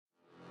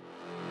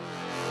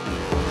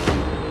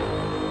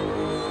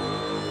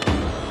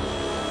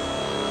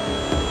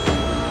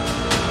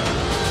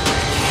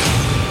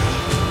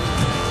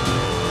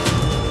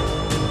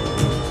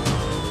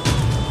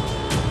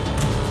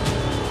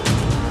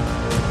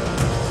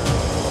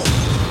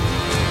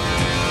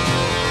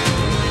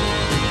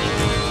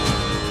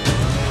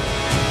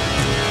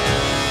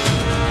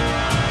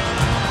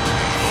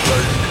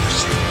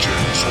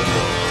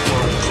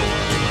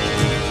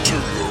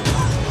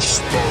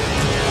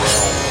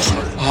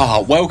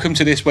welcome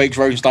to this week's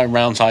Roadstone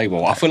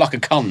Roundtable. I feel like a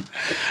cunt.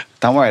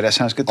 Don't worry, that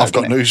sounds good. I've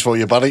got news for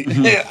you, buddy.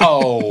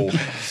 Oh.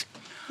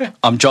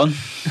 I'm John.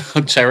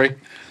 I'm Terry.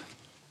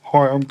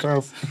 Hi, I'm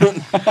Gav.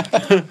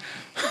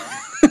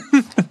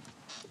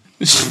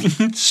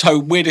 So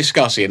we're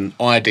discussing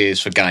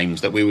ideas for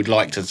games that we would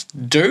like to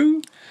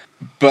do,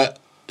 but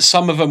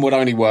some of them would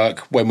only work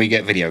when we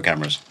get video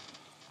cameras.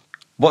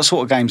 What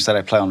sort of games do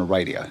they play on the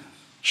radio?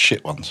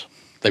 Shit ones.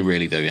 They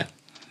really do, yeah.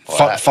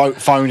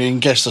 Phone in,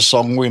 guess the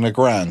song, win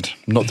 $1,000.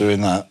 I'm not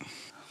doing that.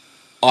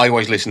 I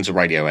always listen to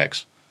Radio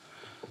X.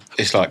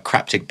 It's like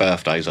Craptic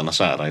Birthdays on a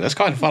Saturday. That's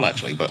kind of fun,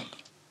 actually, but...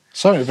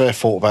 Something to be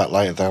thought about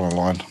later down the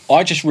line.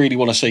 I just really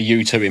want to see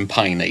you two in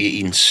pain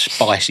eating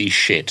spicy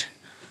shit.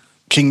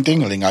 King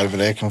Dingling over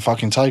there can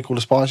fucking take all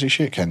the spicy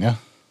shit, can you?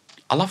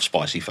 I love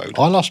spicy food.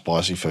 I love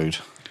spicy food.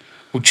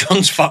 Well,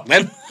 John's fucked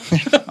then.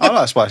 I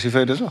like spicy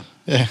food as well.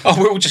 Yeah. Oh,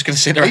 we're all just going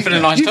to sit there having a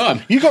nice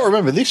time. You got to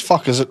remember, this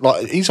fucker's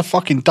like, he's a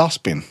fucking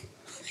dustbin.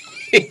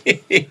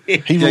 He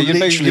will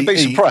literally be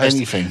eat surprised.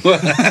 anything.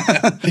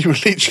 He will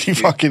literally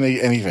fucking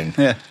eat anything.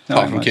 Yeah.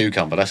 Apart from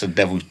cucumber, that's a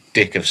devil's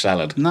dick of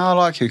salad. No, I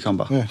like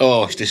cucumber. Yeah.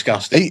 Oh, it's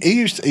disgusting. He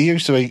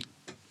used to eat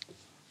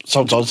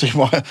sometimes.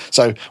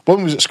 So when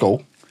we was at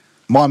school,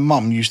 my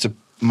mum used to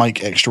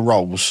make extra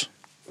rolls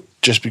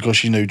just because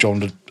she knew John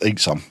would eat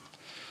some,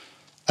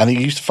 and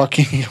he used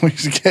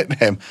to get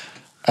them,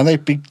 and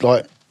they'd be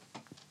like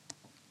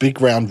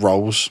big round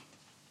rolls.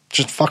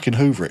 Just fucking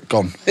hoover it,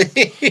 gone.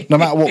 No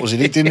matter what was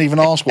in it, didn't even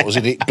ask what was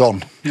in it,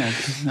 gone. No.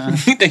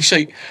 They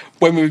say,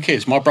 when we were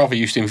kids, my brother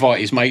used to invite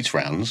his mates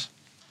round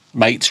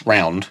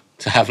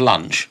to have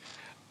lunch,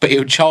 but he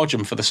would charge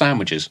them for the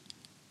sandwiches.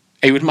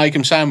 He would make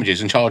them sandwiches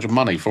and charge them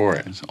money for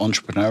it. It's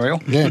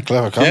entrepreneurial. Yeah,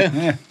 clever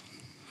cunt.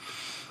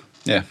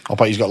 Yeah. I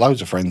bet he's got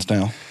loads of friends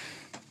now.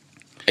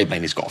 I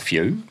mean, he's got a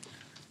few.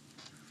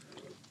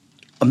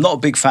 I'm not a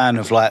big fan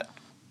of like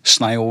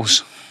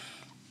snails.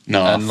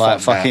 No, And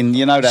like fucking,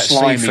 you know that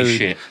slimy seafood,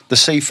 shit. the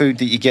seafood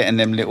that you get in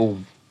them little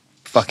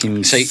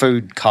fucking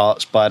food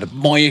carts by the...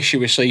 My issue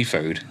with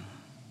seafood,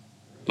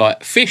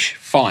 like fish,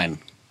 fine.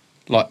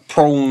 Like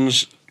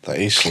prawns, That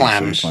is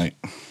clams. seafood,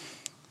 mate.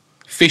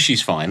 Fish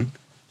is fine,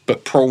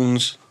 but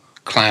prawns,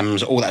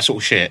 clams, all that sort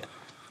of shit,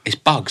 it's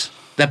bugs.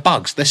 They're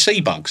bugs. They're sea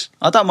bugs.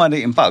 I don't mind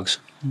eating bugs.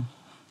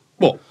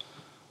 What?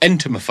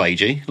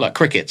 Entomophagy, like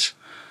crickets.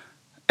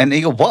 And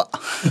eat a what?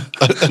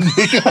 And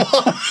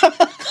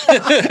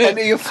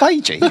eat a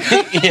phagy?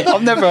 Yeah.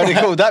 I've never heard it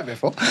called that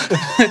before.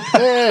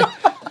 Yeah.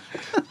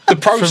 The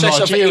process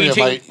of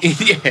Nigeria,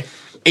 eating,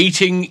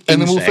 eating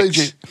Animal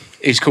insects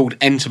is called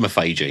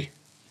entomophagy.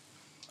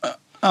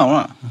 Oh,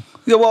 right.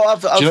 Yeah, well,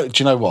 Do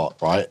you know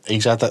what, right?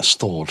 He's had that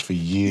stored for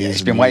years. Yeah, he's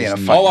and been years waiting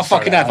and a Oh, I years.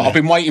 fucking have. I've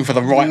been waiting for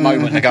the right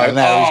moment to go, And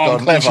now he's oh,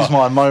 gone, clever. this is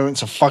my moment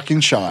to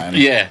fucking shine.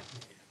 Yeah.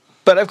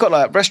 But they've got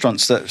like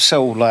restaurants that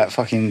sell like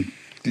fucking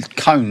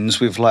cones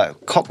with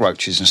like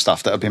cockroaches and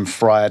stuff that have been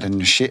fried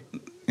and shit,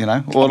 you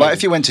know? Or like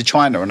if you went to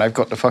China and they've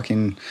got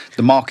the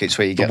markets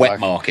where you get wet like,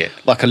 market.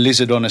 like a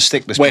lizard on a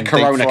stick that's Where been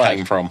deep Corona fried.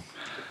 came from.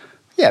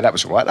 Yeah, that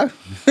was all right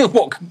though.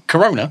 What,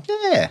 Corona?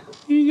 Yeah.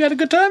 You had a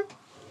good time?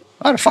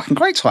 I had a fucking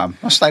great time.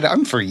 I stayed at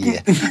home for a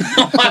year. It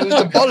was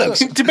the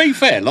bollocks. To be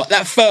fair, like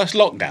that first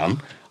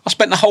lockdown, I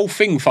spent the whole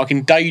thing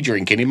fucking day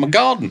drinking in my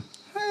garden.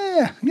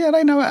 Yeah,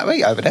 they know how to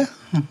eat over there.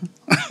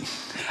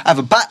 Have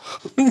a bat.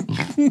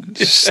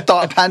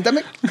 Start a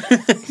pandemic.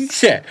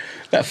 Yeah,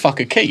 that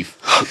fucker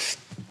Keith.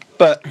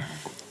 But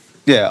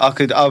yeah,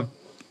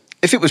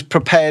 if it was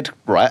prepared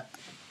right,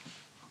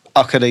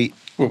 I could eat.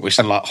 What, with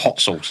some like hot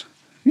sauce?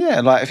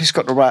 Yeah, like if it's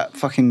got the right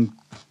fucking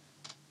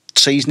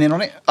seasoning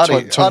on it, I'd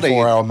eat.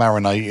 24-hour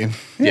marinating.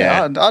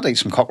 Yeah, I'd eat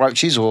some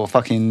cockroaches or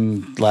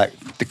fucking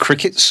like the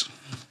crickets,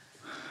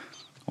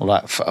 or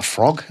like a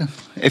frog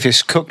if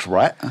it's cooked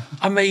right.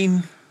 I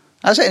mean,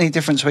 How's it any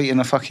difference to eating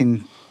a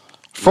fucking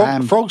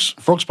lamb? Frog's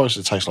supposed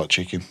to taste like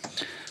chicken.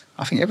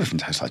 I think everything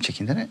tastes like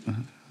chicken, doesn't it?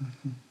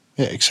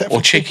 Yeah, except or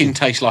for chicken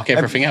tastes like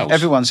everything else.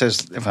 Everyone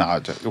says it all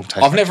tastes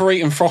I've like never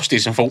eaten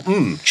Frosties and thought,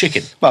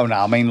 chicken. Well, no,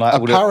 I mean like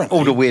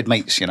all the weird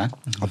meats, you know.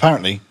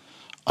 Apparently,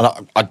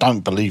 and I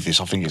don't believe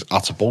this, I think it's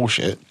utter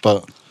bullshit,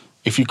 but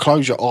if you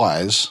close your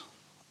eyes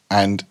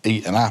and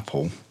eat an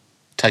apple,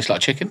 Tastes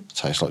like chicken? it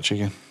tastes like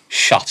chicken.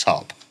 Shut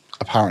up.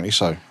 Apparently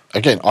so.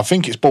 Again, I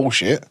think it's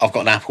bullshit. I've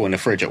got an apple in the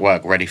fridge at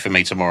work ready for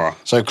me tomorrow.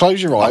 So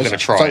close your eyes. I'm gonna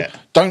try it.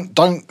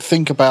 Don't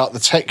think about the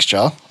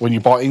texture when you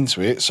bite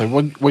into it. So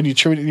when you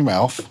chew it in your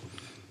mouth,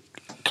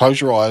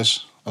 close your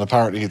eyes, and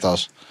apparently it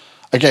does.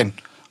 Again,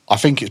 I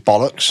think it's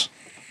bollocks,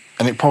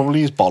 and it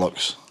probably is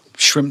bollocks.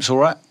 Shrimp's all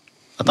right.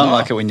 I don't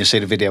like it when you see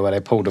the video where they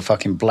pull the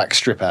fucking black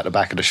strip out the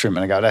back of the shrimp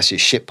and they go, "That's your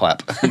shit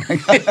pipe."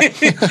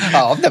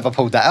 Oh, I've never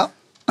pulled that out.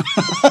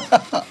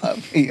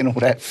 I'm eating all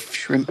that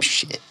shrimp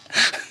shit.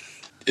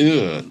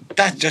 Ugh,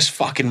 that's just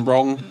fucking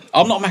wrong.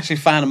 I'm not a massive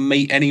fan of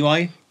meat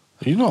anyway.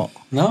 Are you not?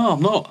 No,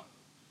 I'm not.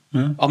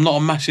 Yeah. I'm not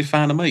a massive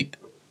fan of meat.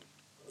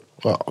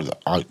 Well,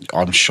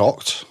 I'm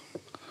shocked.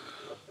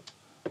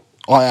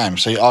 I am.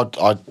 See,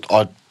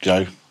 I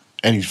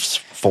any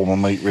form of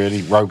meat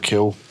really,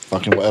 roadkill,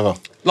 fucking whatever.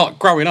 Like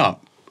growing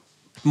up,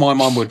 my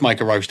mum would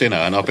make a roast dinner,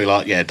 and I'd be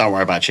like, "Yeah, don't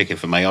worry about chicken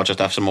for me. I'll just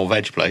have some more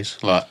veg, please."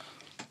 Like,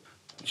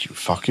 You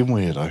fucking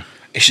weirdo.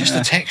 it's just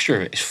the texture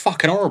of it. It's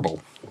fucking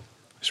horrible.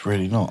 It's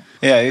really not.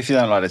 Yeah, if you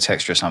don't like the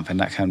texture of something,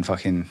 that can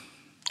fucking...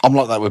 I'm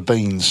like that with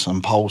beans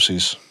and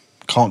pulses.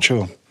 Can't chew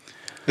them.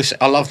 Listen,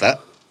 I love that.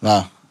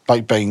 Nah,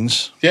 baked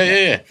beans.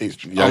 Yeah. It's,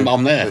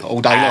 I'm there all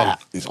day long.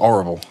 It's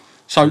horrible.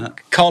 So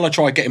Carla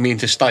tried getting me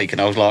into steak,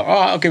 and I was like, "All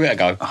right, I'll give it a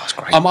go." Oh, it's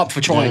great. I'm up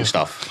for trying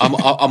stuff.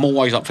 I'm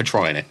always up for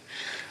trying it.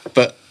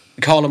 But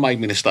Carla made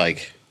me the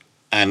steak,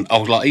 and I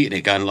was like eating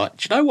it, going like,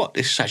 "Do you know what?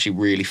 This is actually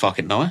really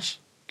fucking nice.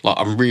 Like,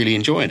 I'm really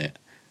enjoying it.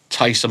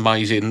 Tastes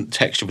amazing.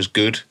 Texture was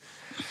good."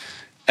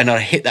 And I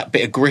hit that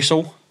bit of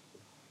gristle.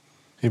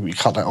 Yeah, but you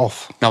cut that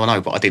off. No, I know,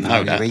 but I didn't know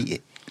you that. eat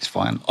it. It's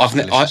fine. I've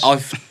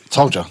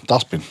Told you,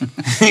 dustbin.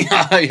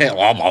 yeah.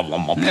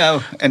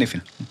 Yeah,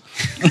 anything.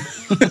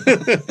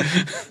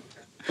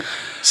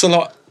 So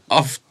like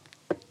I've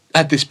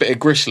had this bit of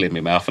gristle in my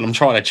mouth, and I'm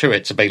trying to chew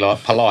it to be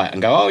like polite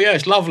and go, "Oh yeah,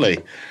 it's lovely,"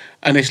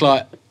 and it's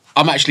like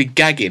I'm actually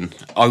gagging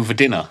over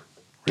dinner.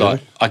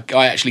 Really? Like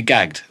I actually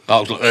gagged. I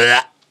was like,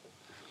 "Ugh,"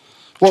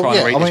 Well, trying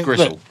to eat this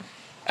gristle, look,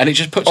 and it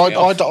just puts me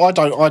off.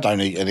 I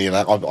don't eat any of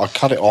that. I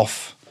cut it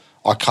off.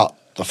 I cut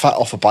the fat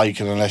off of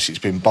bacon unless it's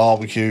been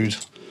barbecued.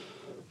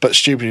 But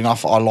stupid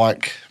enough, I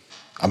like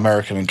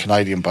American and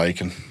Canadian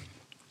bacon.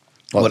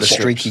 Like What, a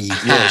strips. streaky...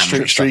 Yeah,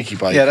 streaky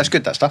bacon. Yeah, that's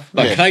good, that stuff.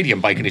 Like yeah. Canadian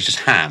bacon is just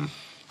ham.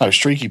 No,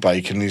 streaky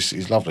bacon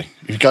is lovely.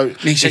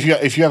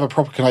 If you have a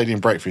proper Canadian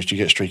breakfast, you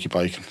get streaky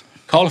bacon.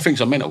 Carla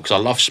thinks I'm mental because I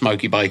love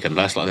smoky bacon.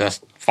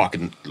 That's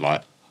fucking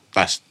like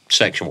that's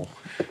sexual.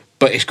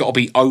 But it's got to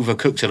be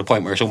overcooked to the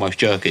point where it's almost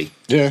jerky.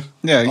 Yeah.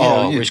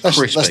 Oh, it's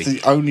crispy. That's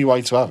the only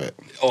way to have it.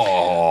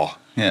 Oh,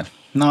 Yeah.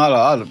 No,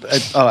 I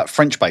like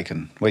French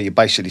bacon, where you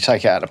basically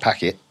take it out of the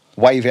packet,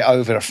 wave it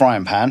over the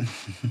frying pan,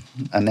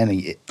 and then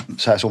eat it.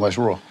 So it's almost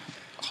raw.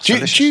 Do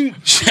you,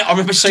 I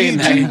remember seeing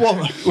do you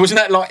that. Wasn't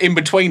that like in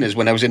betweeners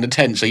when I was in the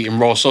tents eating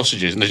raw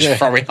sausages and they're just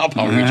throwing up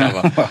over each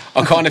other?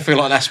 I kind of feel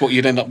like that's what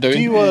you'd end up doing. do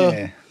you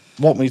Yeah.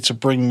 want me to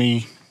bring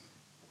me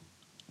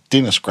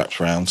dinner scraps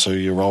round to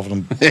you rather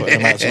than putting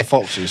them out to the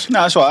foxes?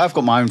 No, that's right. I've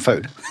got my own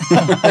food.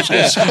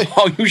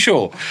 Are you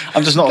sure?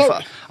 I'm just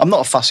not. I'm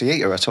not a fussy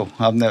eater at all.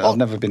 I've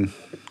never been.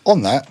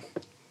 On that,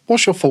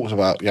 what's your thoughts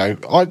about,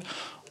 I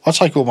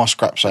take all my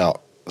scraps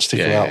out, stick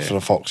them out for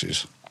the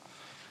foxes.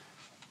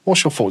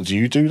 What's your thought? Do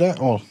you do that?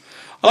 Or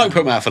I don't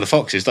put them out for the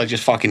foxes. They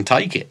just fucking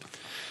take it.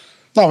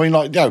 no, I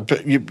mean,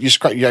 but you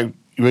scrap, you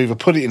either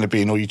put it in the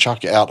bin or you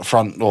chuck it out the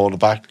front or the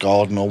back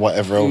garden or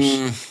whatever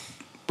else.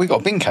 We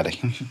got a bin caddy.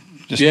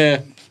 Just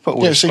Yeah. put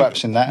all the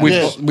scraps in that.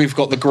 We've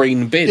got the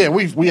green bin. Yeah,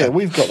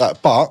 we've got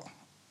that. But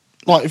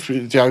like if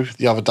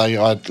the other day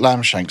I had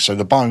lamb shanks, so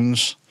the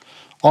bones,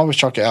 I always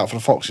chuck it out for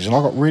the foxes, and I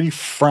got really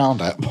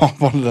frowned at by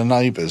one of the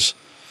neighbours.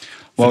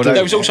 Well,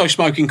 there was also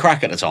smoking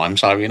crack at the time,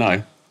 so you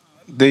know.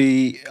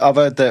 I've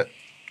heard that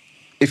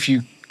if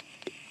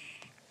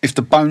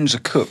the bones are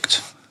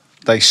cooked,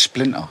 they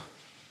splinter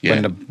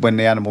when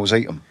the animals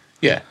eat them,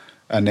 Yeah.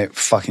 and it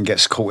fucking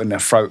gets caught in their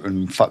throat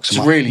and fucks them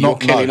So up. really, you're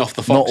killing off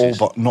the foxes.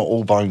 Not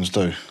all bones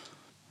do.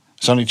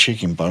 It's only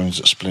chicken bones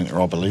that splinter,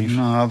 I believe.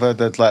 No, I've heard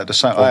that like the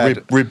same. Or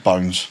rib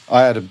bones.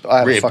 I had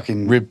a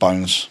fucking Rib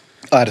bones.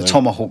 I had a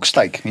tomahawk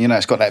steak. You know,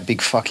 it's got that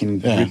big fucking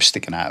rib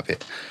sticking out of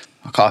it.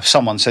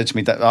 Someone said to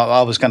me that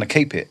I was going to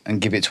keep it and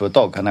give it to a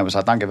dog, and I was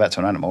like, "Don't give that to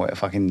an animal; it'll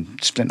fucking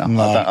splinter."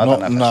 No, I don't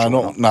know if that's true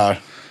or not. no.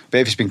 But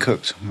if it's been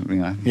cooked, you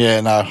know. Yeah,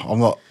 no, I'm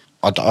not.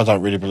 I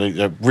don't really believe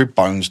that. Rib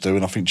bones do,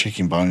 and I think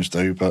chicken bones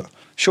do, but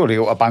Surely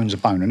a bone's a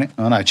bone, isn't it?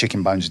 I know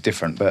chicken bones are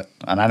different, but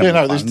an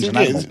animal bone's an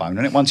animal bone,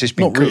 isn't it? Once it's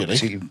been not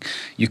cooked, really.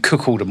 you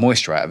cook all the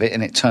moisture out of it,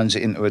 and it turns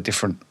it into a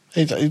different.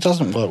 it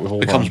doesn't work with all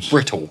Becomes bones.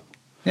 brittle.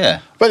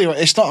 Yeah. But anyway,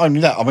 it's not only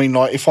that. I mean,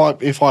 like if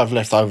I've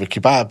left over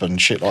kebab and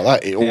shit like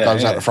that, it all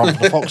goes out the front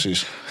for the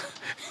foxes.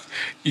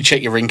 You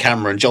check your ring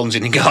camera and John's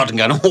in the garden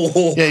going,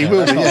 "Oh, Yeah, he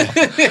will be.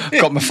 Yeah.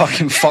 Got my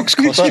fucking fox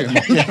costume,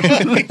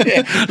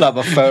 like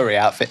my furry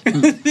outfit,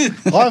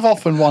 I've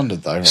often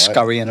wondered though, right?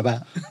 scurrying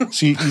about.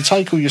 So you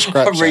take all your I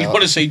scraps really out.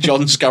 want to see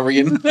John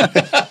scurrying."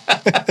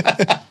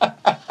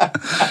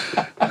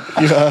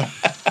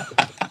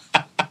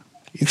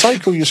 You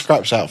take all your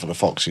scraps out for the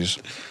foxes,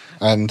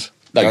 and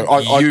No,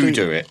 I you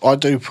do it. I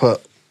do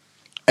put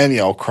any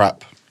old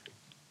crap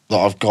that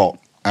I've got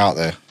out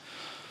there.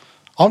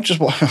 I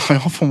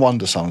often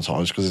wonder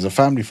sometimes because there's a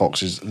family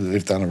foxes that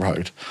live down the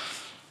road.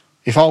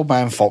 If old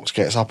man fox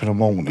gets up in the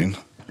morning,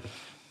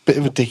 bit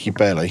of a dicky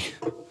belly,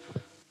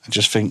 and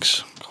just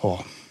thinks,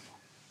 "Oh,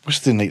 we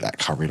didn't eat that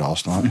curry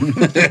last night."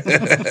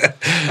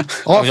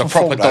 It was a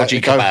proper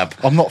dodgy kebab.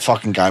 I'm not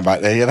fucking going back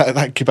there. Yeah,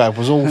 that kebab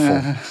was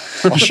awful.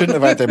 I shouldn't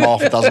have had them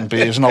half a dozen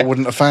beers, and I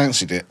wouldn't have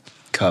fancied it.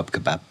 Curb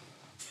kebab.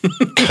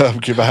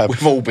 Curb kebab.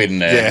 We've all been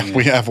there. Yeah,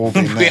 we have all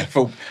been We there. have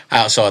all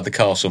outside the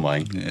castle,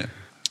 mate. Yeah.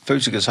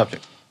 Food's a good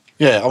subject.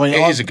 Yeah, I mean,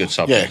 It is a good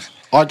subject.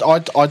 Yeah,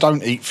 I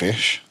don't eat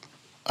fish.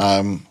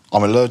 I'm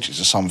allergic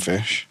to some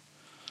fish,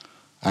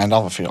 and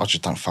other fish I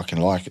just don't fucking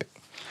like it.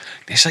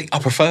 They say I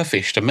prefer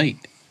fish to meat.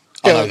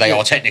 Although they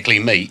are technically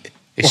meat.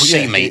 It's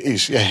sea meat. It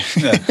is, yeah.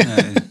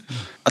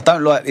 I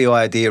don't like the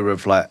idea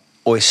of like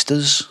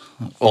oysters.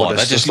 Oh, Or that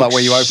it's just just like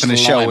where looks you open a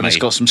shell and it's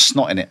slimy. got some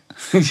snot in it.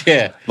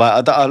 Yeah.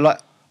 Like I like.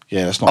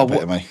 Yeah, that's not a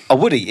bit of me. I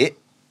would eat it,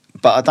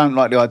 but I don't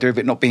like the idea of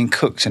it not being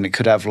cooked and it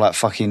could have like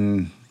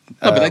fucking. No,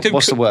 but they do.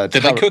 What's the word?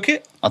 Did they cook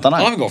it? I don't know.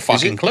 I haven't got a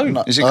fucking clue.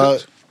 Is it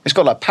cooked? It's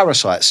got like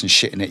parasites and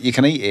shit in it. You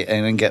can eat it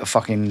and then get a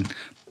fucking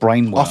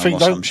brainworm. I think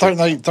or some shit.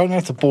 don't they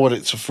have to boil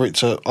it for it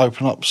to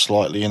open up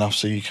slightly enough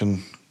so you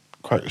can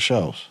crack the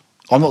shells.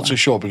 I'm not too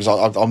sure because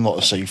I'm not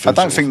a seafood.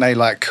 I don't think they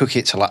like cook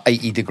it to like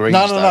 80 degrees.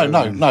 No.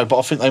 But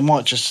I think they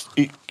might just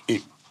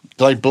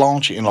they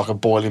blanch it in like a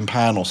boiling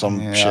pan or some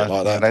shit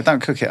like that. They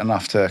don't cook it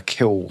enough to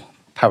kill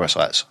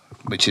parasites,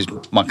 which is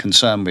my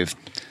concern with.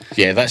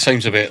 Yeah, that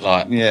seems a bit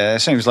like Yeah, it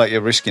seems like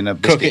you're risking a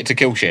biscuit. cook it to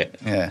kill shit.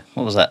 Yeah.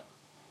 What was that?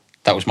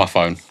 That was my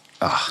phone.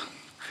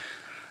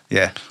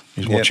 Yeah.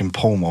 He's watching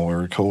porn while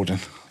we're recording.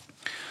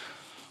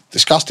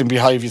 Disgusting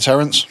behaviour,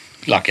 Terence.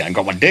 Lucky I ain't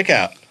got my dick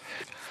out.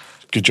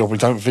 Good job we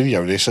don't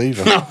video this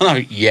either. No,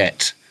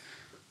 yet.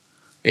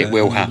 It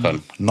will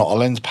happen. Not a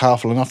lens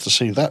powerful enough to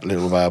see that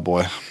little bad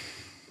boy.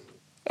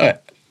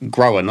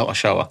 Grower, not a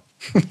shower.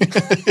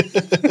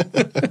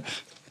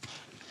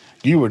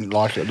 You wouldn't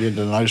like it at the end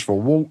of the nose for a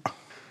wart.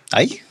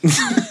 Hey?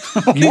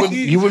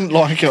 You wouldn't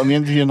like it on the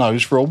end of your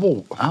nose for a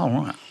wart. Oh,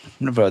 right.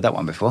 Never heard that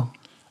one before.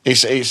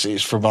 It's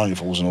for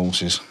onlyfalls and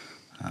horses.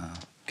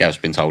 Gav's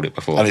been told it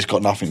before. And it's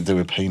got nothing to do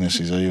with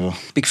penises either.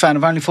 Big fan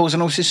of Only Fools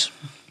and Horses?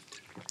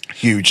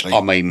 Hugely.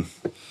 I mean,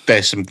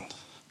 there's some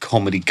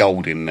comedy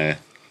gold in there.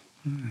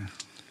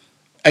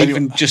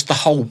 Even just the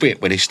whole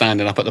bit when he's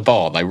standing up at the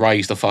bar, they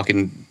raise the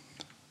fucking,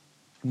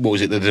 what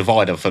was it, the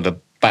divider for the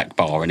back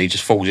bar, and he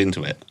just falls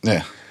into it.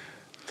 Yeah.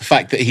 The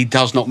fact that he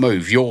does not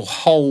move,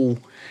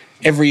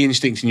 every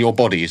instinct in your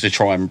body is to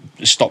try and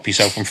stop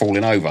yourself from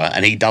falling over,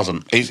 and he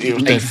doesn't. He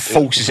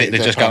forces it to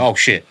just go, oh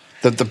shit.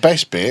 The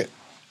best bit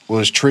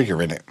was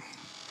triggering it.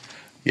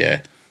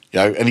 Yeah. You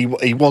know, and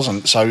he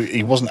wasn't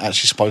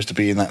actually supposed to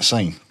be in that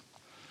scene.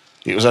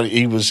 It was only,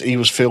 he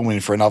was filming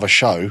for another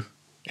show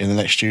in the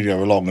next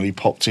studio along, and he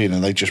popped in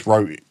and they just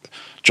wrote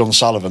John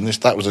Sullivan.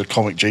 That was a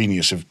comic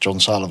genius of John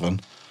Sullivan.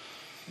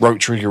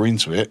 Wrote Trigger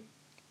into it.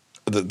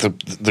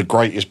 The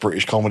greatest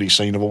British comedy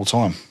scene of all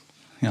time.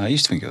 Yeah, I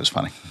used to think it was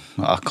funny.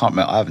 I can't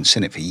remember. I haven't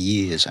seen it for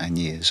years and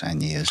years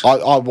and years.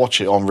 I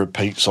watch it on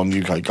repeats on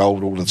UK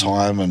Gold all the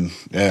time, and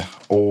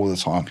all the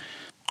time.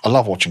 I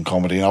love watching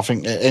comedy, and I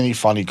think any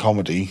funny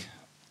comedy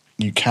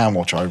you can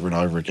watch over and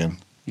over again.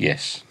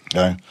 Yes. You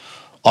know,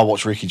 I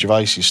watch Ricky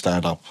Gervais's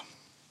stand-up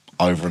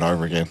over and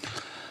over again.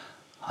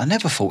 I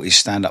never thought his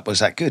stand-up was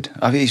that good.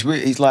 I mean,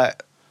 he's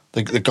like...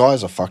 The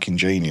guy's a fucking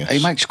genius.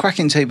 He makes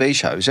cracking TV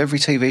shows. Every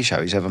TV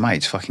show he's ever made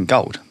is fucking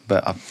gold.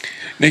 But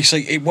Now, you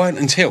see, it weren't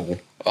until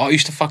I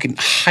used to fucking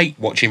hate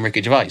watching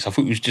Ricky Gervais. I thought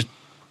it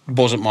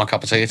wasn't my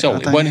cup of tea at all.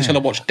 It weren't until I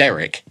watched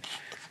Derek.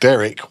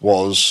 Derek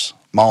was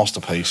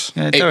masterpiece.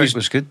 yeah, Derek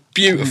was good.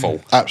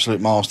 Beautiful.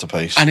 Absolute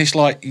masterpiece. And it's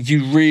like,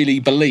 you really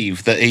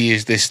believe that he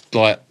is this,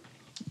 like,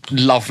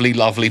 lovely,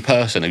 lovely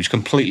person who's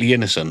completely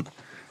innocent.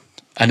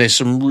 And there's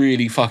some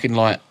really fucking,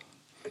 like,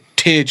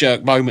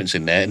 tear-jerk moments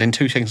in there, and then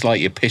 2 seconds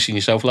later you're pissing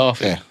yourself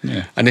laughing.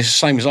 Yeah. And it's the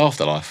same as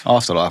Afterlife.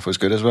 Afterlife was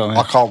good as well. Yeah.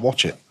 I can't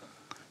watch it.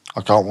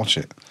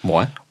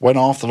 Why? When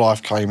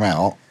Afterlife came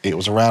out, it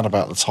was around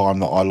about the time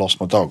that I lost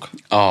my dog.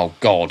 Oh,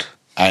 God.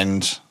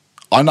 And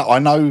I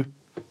know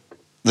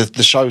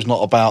the show's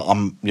not about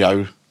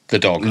The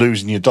dog.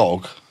 losing your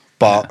dog,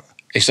 but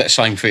It's that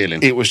same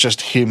feeling. it was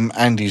just him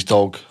and his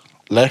dog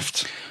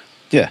left.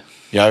 Yeah.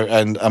 You know,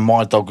 and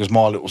my dog was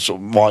my little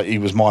he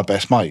was my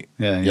best mate.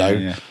 Yeah, you yeah, know?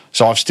 yeah.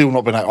 So I've still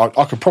not been.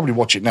 I could probably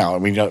watch it now. I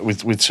mean,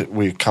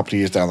 we're a couple of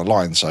years down the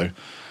line, so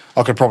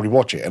I could probably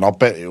watch it, and I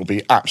bet it'll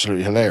be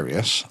absolutely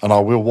hilarious, and I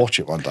will watch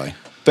it one day.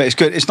 But it's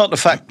good. It's not the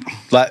fact,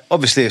 like,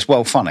 obviously it's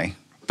well funny,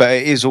 but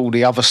it is all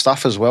the other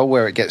stuff as well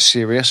where it gets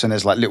serious and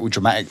there's like little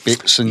dramatic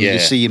bits and you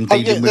see him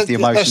dealing with the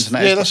emotions and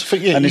that. That's the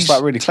thing, and it's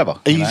like really clever.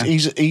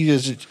 He's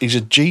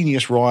a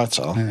genius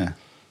writer, Yeah.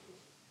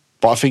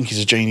 but I think he's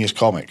a genius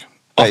comic.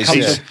 I've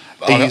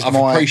He's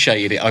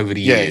appreciated it over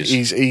the years.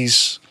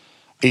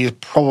 He's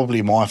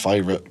probably my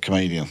favourite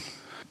comedian.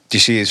 Do you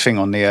see his thing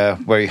on the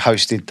where he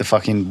hosted the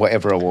fucking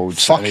whatever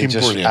awards? Fucking and he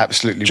just brilliant.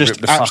 Absolutely Just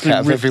ripped the fuck absolutely out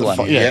of ripped the everyone.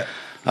 fuck- yeah.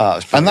 Oh,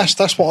 it's And brilliant.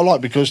 that's what I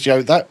like, because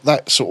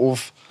that sort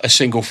of A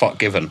single fuck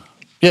given.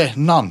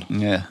 none.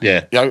 Yeah.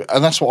 Yeah.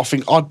 And that's what I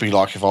think I'd be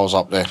like if I was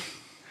up there.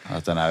 I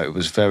don't know. It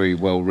was very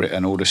well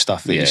written. All the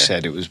stuff that he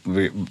said, it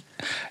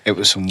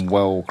was some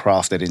well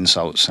crafted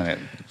insults, and it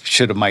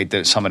should have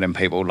made some of them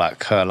people like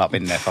curl up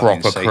in their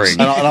fucking Proper seats. cringe.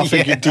 And I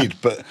think it did,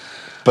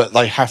 but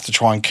they have to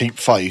try and keep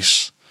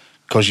face,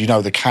 because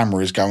the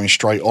camera is going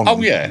straight on. Oh,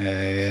 them. yeah.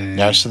 You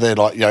know, so they're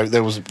like,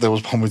 there was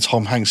one with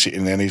Tom Hanks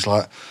sitting there, and he's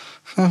like,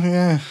 oh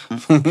yeah,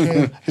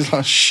 yeah. He's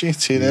like, shit,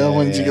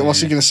 what's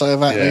he going to say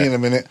about me in a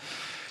minute?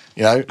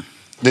 You know,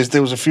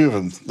 there was a few of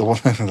them. The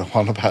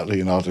one about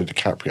Leonardo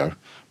DiCaprio,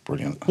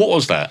 brilliant. What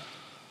was that?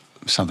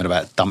 Something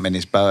about dumping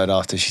his bird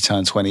after she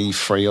turned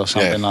 23 or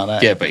something like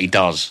that. Yeah, but he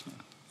does.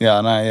 Yeah,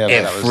 I know. Yeah, but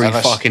that was, Every And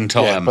that's- fucking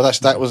time. Yeah, but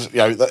that was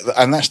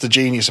and that's the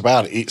genius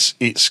about it.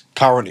 It's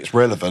current, it's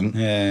relevant,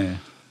 yeah.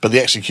 but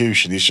the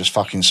execution is just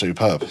fucking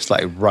superb. It's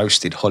like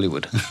roasted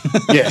Hollywood.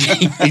 Yeah,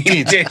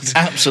 he did.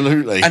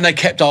 Absolutely. And they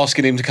kept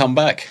asking him to come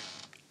back.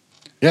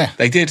 Yeah,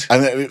 They did.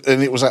 And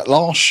it was that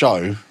last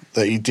show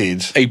that he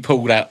did. He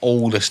pulled out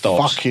all the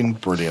stops. Fucking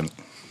brilliant.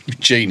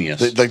 Genius.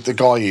 The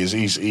guy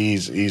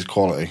he's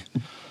quality.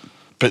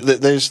 But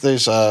there's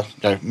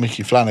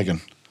Mickey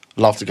Flanagan.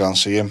 Love to go and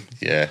see him.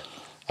 Yeah.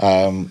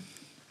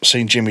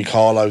 Seen Jimmy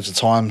Carr loads of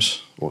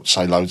times, or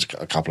say loads,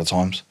 a couple of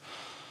times.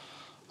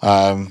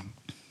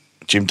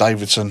 Jim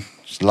Davidson,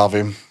 just love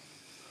him.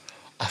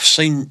 I've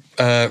seen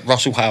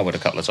Russell Howard a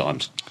couple of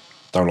times.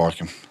 Don't like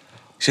him.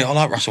 See, I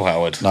like Russell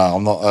Howard. No,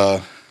 I'm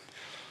not.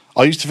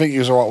 I used to think he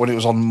was alright when it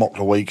was on Mock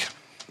the Week,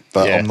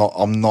 but Yeah.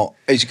 I'm not.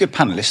 He's a good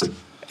panellist.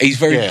 He's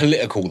very Yeah.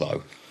 political,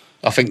 though.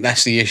 I think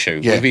that's the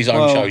issue. Yeah. With his own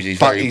Well, shows, he's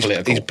But very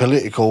political. He's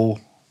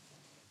political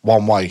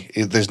one way.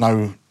 There's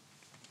no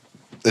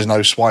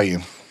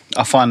swaying.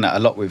 I find that a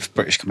lot with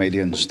British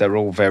comedians. They're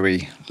all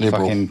very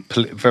Liberal.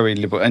 very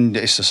liberal, and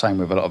it's the same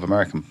with a lot of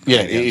American. Yeah,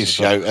 it comedians is. as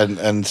well.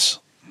 And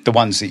The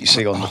ones that you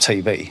see on the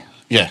TV.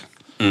 yeah,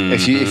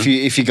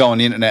 If you go on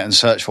the internet and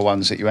search for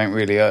ones that you ain't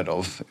really heard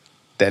of,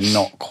 they're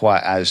not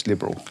quite as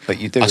liberal. But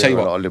you do I'll tell hear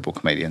you a what. lot of liberal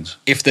comedians.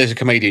 If there's a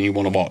comedian you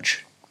want to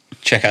watch,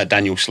 check out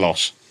Daniel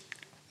Sloss,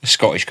 a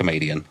Scottish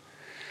comedian.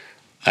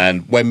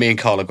 And when me and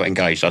Carla got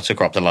engaged, I took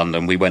her up to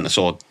London. We went and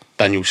saw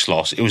Daniel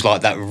Sloss. It was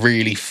like that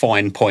really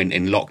fine point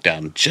in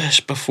lockdown,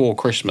 just before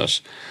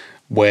Christmas,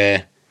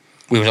 where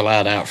we was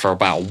allowed out for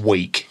about a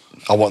week.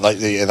 I want they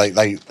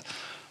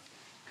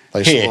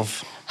Here, sort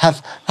of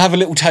have a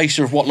little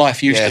taster of what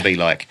life used Yeah. to be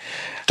like.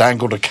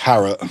 dangled a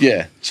carrot.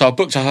 Yeah. So I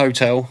booked a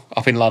hotel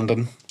up in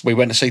London. We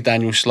went to see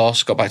Daniel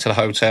Sloss, got back to the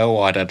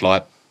hotel. I'd had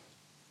like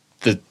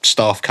the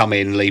staff come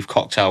in, leave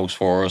cocktails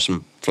for us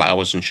and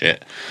flowers and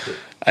shit.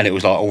 And it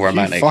was like all You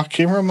romantic.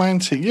 fucking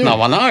romantic. You.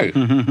 No, I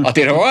know. I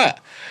did all right.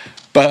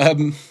 But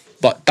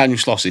like Daniel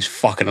Sloss is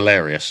fucking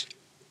hilarious.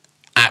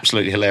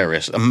 Absolutely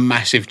hilarious. A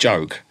massive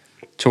joke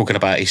talking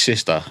about his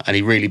sister. And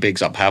he really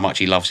bigs up how much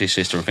he loves his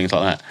sister and things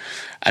like that.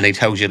 And he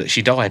tells you that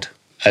she died.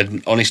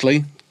 And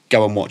honestly,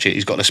 go and watch it.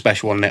 He's got a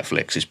special on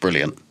Netflix. It's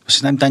brilliant. What's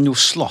his name? Daniel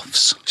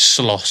Sloths.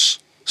 Sloss.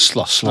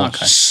 Sloths.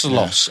 Okay.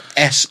 Sloss.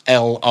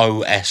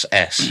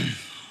 Sloss.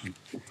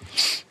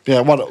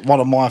 Yeah, one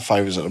of my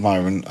favourites at the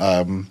moment,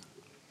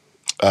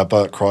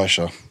 Bert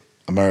Kreischer,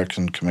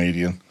 American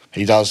comedian.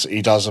 He does a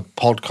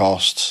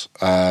podcast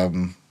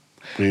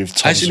with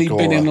Tom Hasn't he Segura.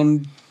 been in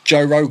on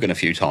Joe Rogan a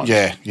few times?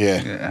 Yeah.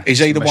 Is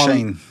he the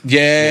Machine. one?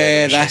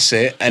 Yeah, that's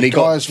it. And he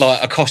got guy's-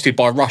 like accosted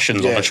by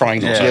Russians on Yeah, a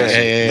train or yeah,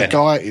 something. The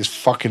guy is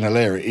fucking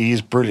hilarious. He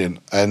is brilliant,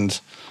 and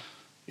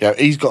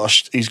he's got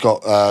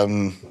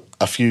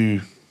a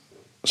few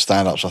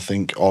stand-ups I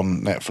think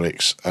on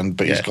Netflix,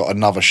 but he's Yeah. got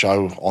another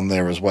show on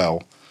there as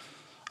well.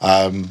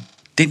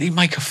 Didn't he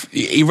make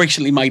he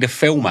recently made a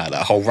film out of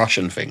that whole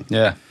Russian thing?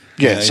 Yeah.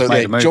 Yeah, he's so made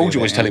they- a movie Georgia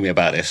of it, was telling me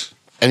about this.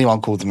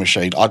 Anyone called the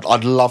Machine?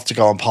 I'd love to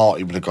go and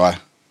party with the guy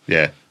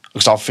Yeah.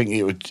 because I think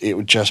it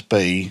would just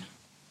be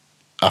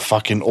a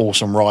fucking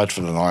awesome ride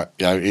for the night.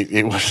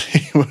 It would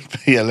it would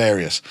be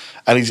hilarious,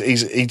 and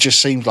he just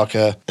seems like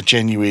a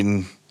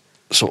genuine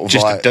sort of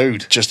Just a like,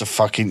 dude. just a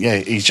fucking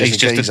He's just He's a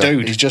just a geezer.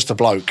 dude. He's just a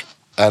bloke,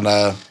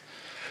 and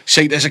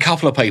See, there's a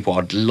couple of people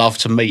I'd love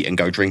to meet and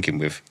go drinking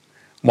with.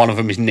 One of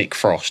them is Nick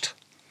Frost.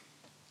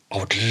 I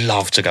would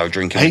love to go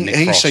drinking with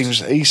Nick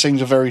Frost. he seems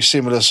a very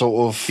similar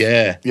sort of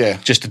Yeah.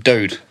 Just a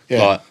dude.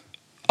 Yeah. Like,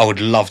 I would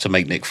love to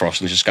meet Nick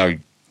Frost and just go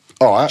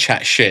All right,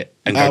 chat shit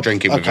and go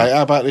drinking with Okay, him.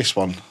 how about this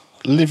one?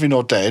 Living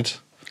or dead?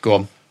 Go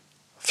on.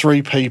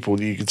 3 people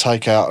that you could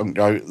take out and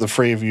go. The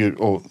 3 of you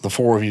or the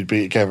 4 of you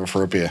be together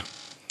for a beer.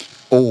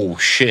 Oh,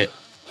 shit.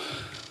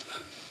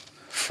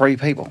 3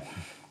 people.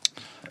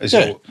 Is Yeah.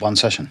 it one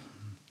session?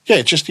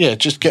 Yeah, just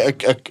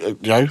get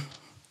a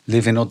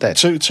Living or dead?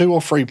 two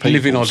or 3 people.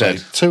 Living or say.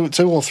 dead?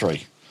 Two or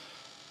 3.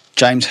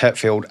 James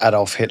Hetfield,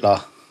 Adolf Hitler,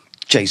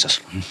 Jesus.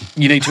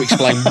 You need to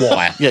explain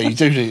why. Yeah, you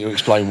do need to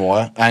explain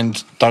why,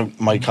 and don't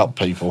make up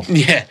people.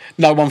 Yeah.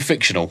 No one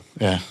fictional.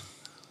 Yeah.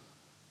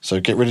 So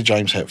get rid of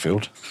James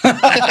Hetfield.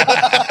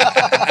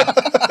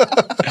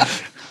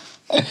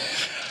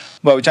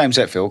 Well, James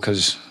Hetfield,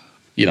 because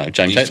You know,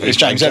 James Hetfield. It's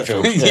James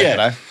Hetfield.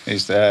 Yeah.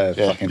 he's the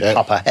Yeah, fucking yeah.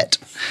 Papa Het.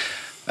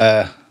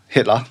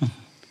 Hitler.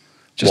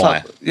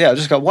 Why? I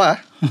just go, why?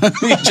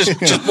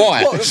 just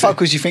why? What the fuck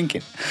was you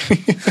thinking?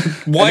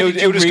 Why And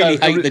did you really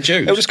hate the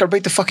Jews? He'll just go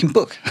read the fucking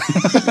book.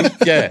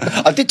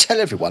 Yeah. I did tell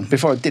everyone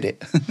before I did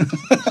it.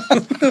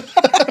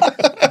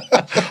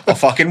 I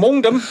fucking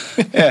warned them.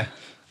 Yeah.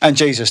 And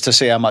Jesus, to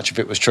see how much of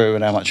it was true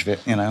and how much of it,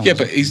 Yeah, wasn't.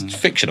 but he's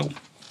fictional.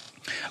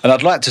 And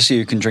I'd like to see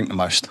who can drink the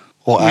most.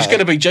 What, He's going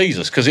to be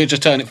Jesus because he'll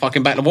just turn it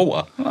fucking back to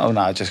water. Oh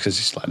no, just because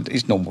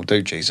he's normal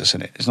dude Jesus,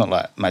 isn't it? It's not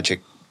like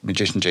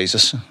magician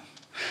Jesus.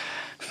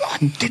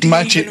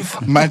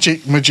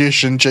 magic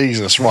magician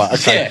Jesus. Right.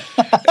 Okay.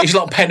 Yeah. He's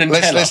like Penn and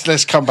Teller.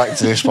 Let's come back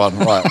to this one.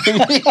 Right.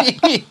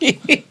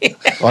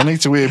 I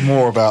need to hear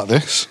more about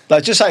this.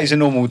 Like, just say he's a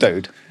normal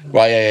dude.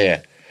 Right,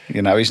 yeah.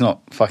 You know, he's not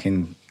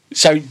fucking.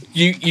 So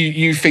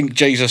you think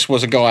Jesus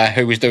was a guy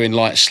who was doing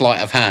like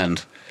sleight of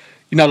hand?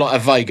 You know, like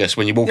at Vegas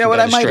when you walk Yeah, well,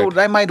 down the strip.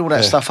 they made all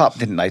that stuff up,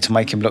 didn't they, to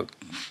make him look.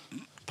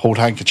 Pulled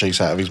handkerchiefs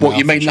out of his mouth. What,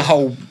 you mean and the shit.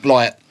 whole,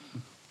 like,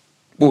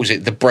 what was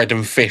it, the bread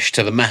and fish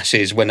to the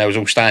masses when they was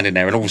all standing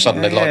there and all of a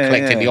sudden they're, like,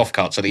 collecting the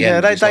offcuts at the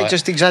end? Yeah, It's they like,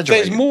 just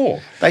exaggerated. There's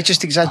more. They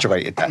just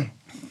exaggerated that.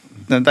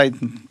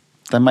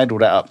 They made all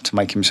that up to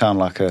make him sound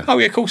like a... Oh,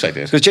 yeah, of course they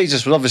did. Because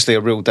Jesus was obviously a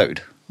real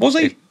dude. Was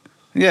he?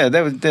 Yeah,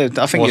 I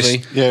think Was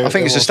it's, he? Yeah, I think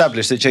there it's was.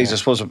 established that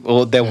Jesus was,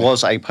 or there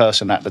was a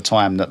person at the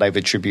time that they've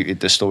attributed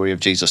the story of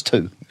Jesus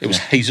to. It was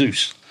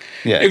Jesus.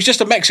 Yeah. It was just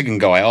a Mexican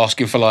guy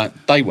asking for,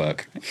 like, day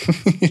work. I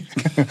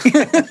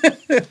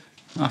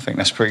think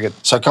that's pretty good.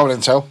 So, Cold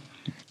Intel,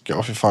 get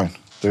off your phone.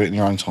 Do it in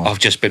your own time. I've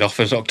just been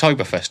offered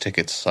Oktoberfest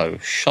tickets, so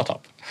shut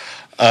up.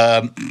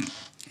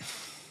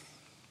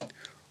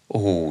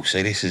 Oh,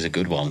 see, this is a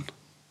good one.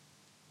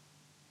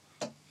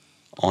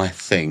 I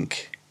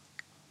think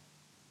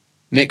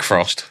Nick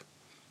Frost,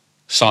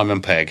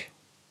 Simon Pegg,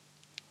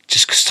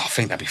 just because I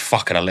think that'd be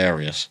fucking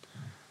hilarious.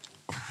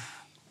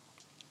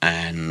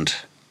 And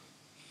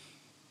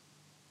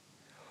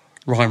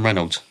Ryan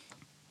Reynolds.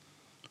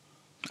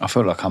 I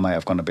feel like I may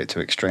have gone a bit too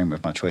extreme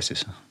with my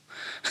choices.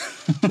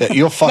 Yeah,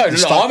 you're fucking No,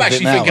 stuck I'm with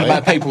actually it now, thinking eh?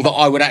 about people that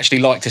I would actually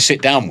like to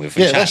sit down with.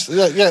 And Yeah,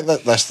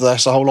 chat. that's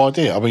the whole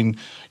idea. I mean,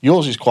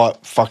 yours is quite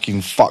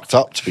fucking fucked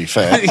up, to be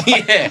fair.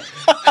 Yeah.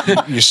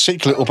 You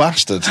sick little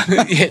bastard.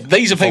 Yeah,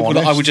 these are people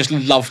that I would just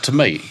love to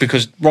meet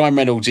because Ryan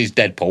Reynolds is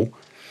Deadpool.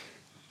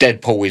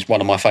 Deadpool is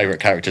one of my favourite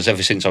characters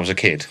ever since I was a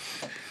kid.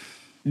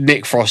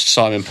 Nick Frost,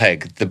 Simon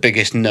Pegg, the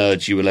biggest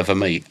nerds you will ever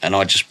meet, and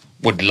I just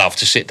would love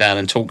to sit down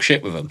and talk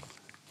shit with them.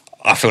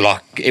 I feel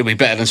like it would be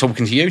better than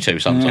talking to you two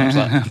sometimes.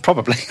 Like.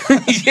 Probably.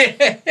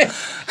 Yeah.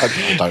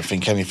 I don't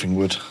think anything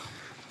would.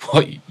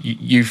 What,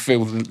 you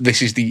feel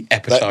this is the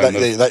epitome of...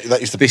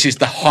 That is the, this is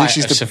the height this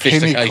is of the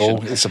sophistication.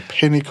 pinnacle. It's a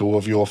pinnacle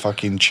of your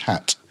fucking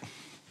chat.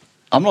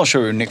 I'm not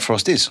sure who Nick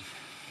Frost is.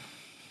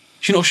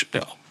 Do you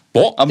know...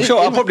 What? I'm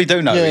sure I probably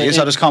do know who he is.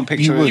 I just can't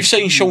picture him. You've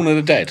seen Shaun of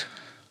the Dead?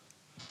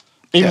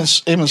 Him and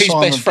His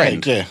Simon best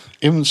friend. Pegg, yeah.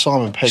 Him and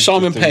Simon Pegg.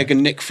 Simon Pegg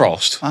and Nick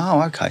Frost.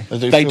 Oh, okay.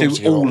 They do films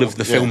together. all of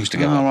the Yeah. films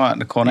together. Oh, right,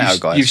 the Cornetto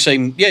guys. You've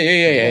seen...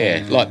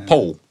 Yeah. Like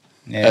Paul.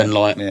 Yeah, And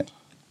like yeah.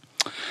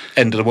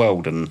 End of the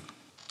World and,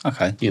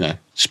 Okay. you know,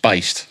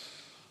 Spaced.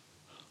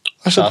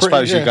 That's So a I pretty-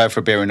 suppose yeah. you go for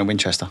a beer in a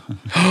Winchester.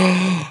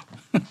 I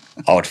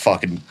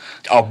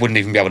wouldn't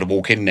even be able to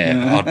walk in there.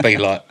 I'd be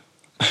like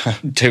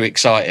too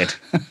excited.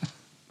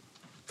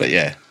 But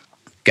yeah.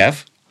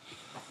 Gav?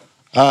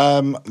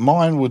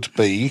 Mine would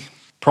be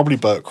probably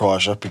Bert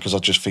Kreischer because I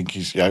just think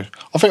he's, I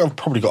think I've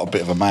probably got a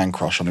bit of a man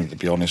crush on him, to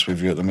be honest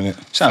with you, at the minute.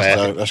 Sounds fair.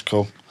 So that's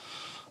cool.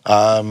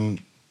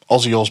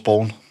 Ozzy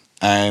Osbourne,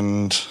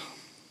 and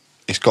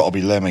it's got to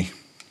be Lemmy.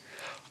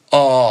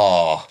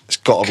 Oh. It's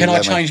got to be Can I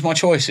Lemmy. change my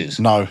choices?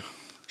 No.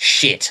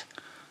 Shit.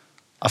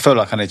 I feel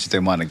like I need to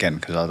do mine again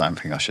because I don't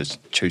think I should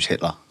choose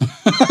Hitler.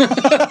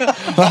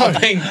 I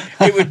mean,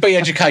 it would be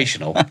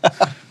educational.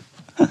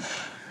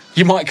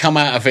 You might come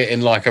out of it in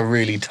like a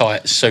really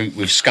tight suit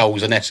with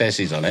skulls and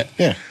SS's on it.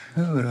 Yeah.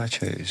 Who would I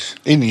choose?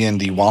 In the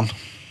end, he won.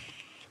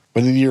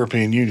 When the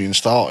European Union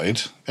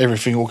started,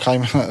 everything all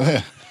came out of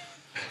there.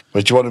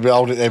 But do you want to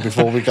hold it there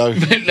before we go?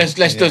 let's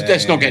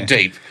not get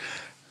deep.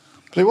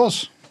 But it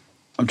was.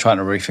 I'm trying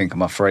to rethink of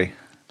my three.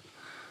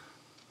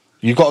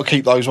 You've got to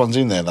keep those ones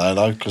in there,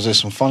 though, because there's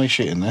some funny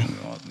shit in there.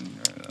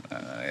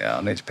 Yeah,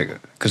 I need to pick it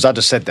because I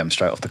just said them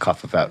straight off the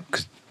cuff about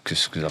because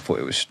I thought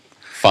it was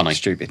Funny.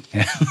 stupid.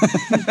 Yeah,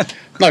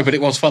 No, but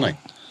it was funny.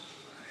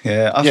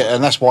 yeah. Yeah,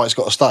 and that's why it's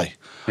got to stay.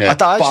 Yeah. I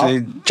don't,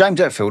 actually, James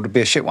Hetfield would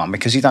be a shit one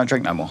because he don't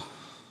drink no more.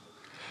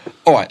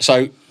 All right,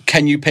 so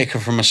can you pick her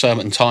from a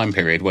certain time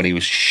period when he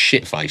was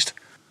shit-faced?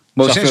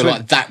 Well, So I since feel we-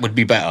 like that would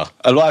be better.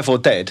 Alive or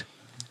dead.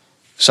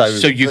 So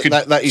You could...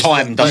 that is-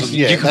 time doesn't...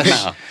 yeah, you could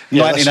that's- matter.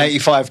 Yeah, that's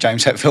 1985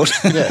 James Hetfield.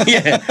 Yeah.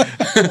 Yeah.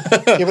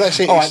 Yeah, but that's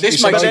it. All right, this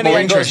It's makes like- it more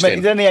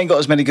interesting. Then he ain't got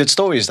as many good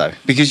stories though,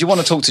 because you want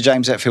to talk to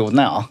James Hetfield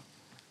now,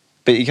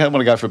 but you can't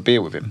want to go for a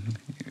beer with him.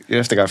 You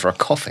have to go for a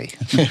coffee.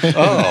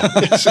 Oh.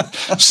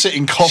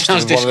 sitting coffee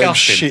Sounds with one of them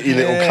disgusting. shitty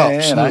little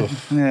cups.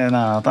 Yeah, Ugh. no,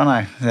 I don't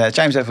know. Yeah,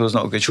 James Hetfield's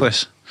not a good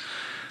choice.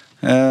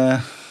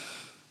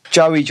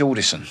 Joey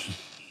Jordison.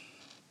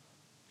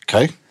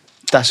 Okay.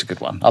 That's a good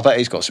one. I bet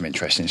he's got some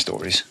interesting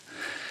stories.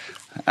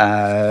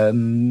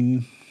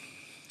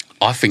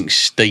 I think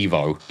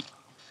Steve-O,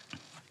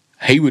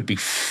 he would be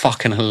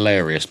fucking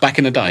hilarious. Back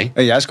in the day...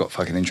 He has got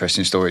fucking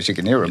interesting stories. You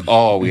can hear him.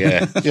 Oh,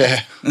 yeah.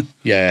 Yeah.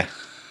 Yeah.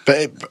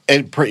 But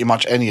pretty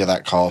much any of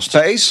that cast.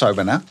 But he's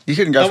sober now. You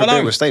couldn't go No, for a I know.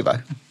 beer with Steve-O.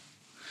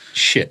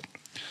 Shit.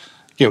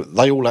 Yeah,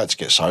 they all had to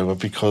get sober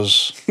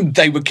because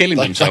They were killing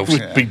they themselves.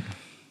 would be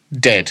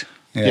Dead.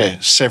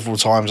 several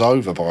times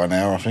over by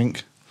now, I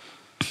think.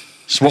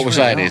 So what we're That's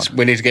saying really is, hard.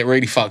 we need to get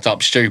really fucked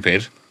up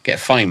stupid, get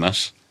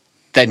famous,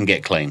 then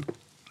get clean.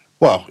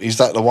 Well, is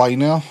that the way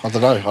now? I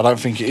don't know. I don't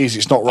think it is.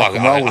 It's not rock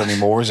and roll I-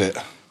 anymore, is it?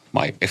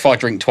 Mate, if I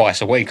drink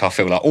twice a week, I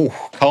feel like, oh,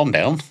 calm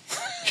down.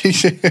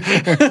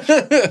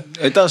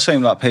 It does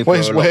seem like people are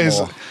a lot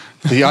more...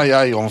 The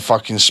AA on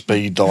fucking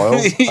speed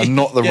dial and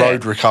not the Yeah.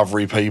 road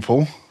recovery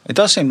people. It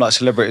does seem like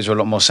celebrities are a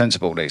lot more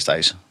sensible these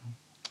days.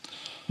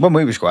 When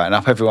we was growing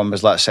up, everyone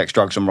was like sex,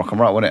 drugs, and rock and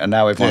roll, wasn't it? And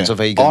now everyone's a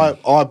vegan. I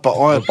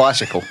a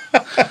bicycle.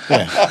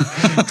 yeah.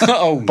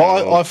 Oh,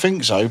 But no. I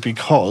think so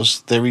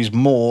because there is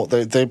more.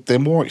 They're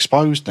more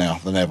exposed now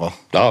than ever.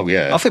 Oh,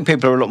 yeah. I think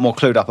people are a lot more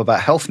clued up about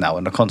health now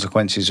and the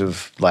consequences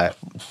of like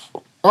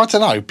I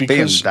don't know being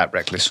because that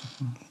reckless.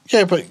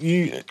 yeah, but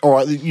all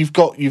right. You've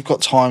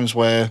got times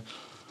where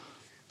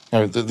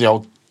the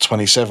old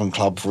 27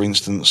 Club, for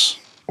instance,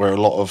 where a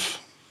lot of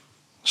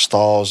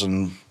stars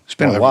and It's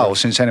been whatever- a while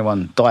since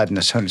anyone died in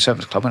the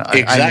 27th Club, isn't it?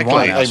 Exactly.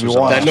 Amy Winehouse was Amy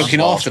on Winehouse. They're that. looking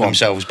That's after one.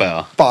 themselves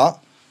better. But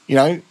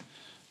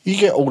you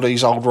get all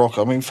these old rock.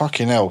 I mean,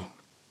 fucking hell,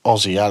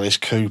 Ozzy, Alice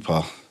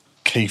Cooper,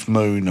 Keith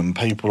Moon, and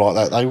people like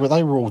that.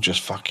 They were all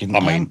just fucking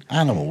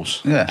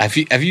animals. Yeah, Have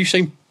you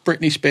seen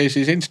Britney Spears'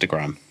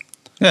 Instagram?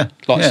 yeah.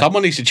 Like, yeah.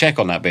 someone needs to check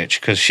on that bitch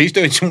because she's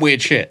doing some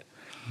weird shit.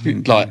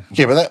 Like,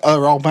 Yeah, but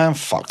her old man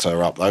fucked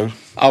her up though.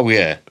 oh,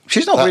 yeah.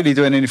 She's not really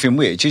doing anything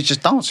weird. She's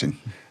just dancing.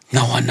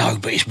 No, I know,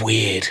 but it's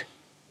weird.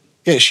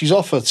 Yeah, she's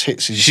off her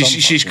tits. in some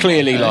She's fucking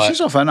clearly Yeah, like...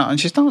 she's off her nut and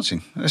she's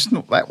dancing. It's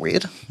not that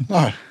weird. way.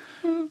 No.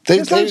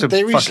 There's loads of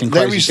fucking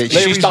crazy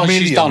bitches.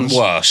 She's done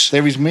worse.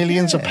 There is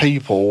millions of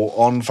people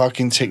on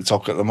fucking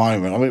TikTok at the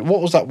moment. I mean,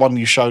 what was that one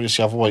you showed us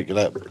the other week?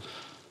 That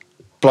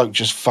bloke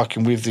just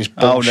fucking with this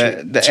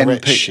bullshit the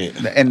Tourette shit.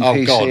 the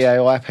Oh, God.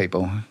 NPCAI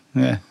people.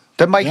 Yeah,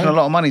 they're making a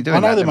lot of money doing I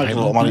know that. they're them making a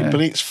people. lot of money, Yeah.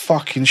 but it's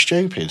fucking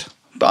stupid.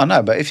 But I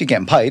know. But if you're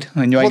getting paid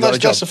and you ain't Well, got a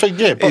job, that's the thing.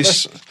 Yeah,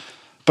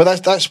 but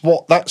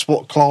that's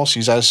what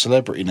classes as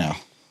celebrity now.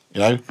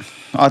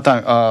 I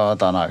don't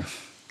know.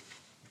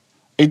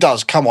 It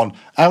does. Come on,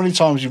 how many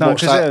times you No,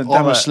 watched 'cause that they're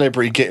 "I'm a like-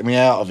 celebrity, get me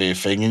out of here"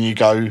 thing, and you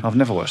go, I've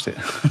never watched it.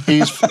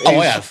 "He's Oh,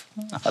 I have.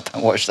 I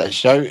don't watch that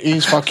shit.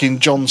 he's fucking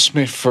John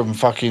Smith from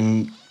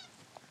fucking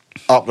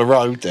up the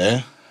road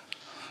there."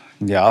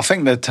 Yeah, I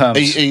think the terms.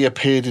 He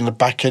appeared in the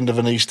back end of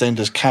an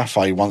EastEnders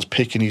cafe once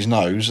picking his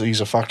nose.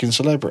 He's a fucking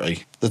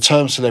celebrity. The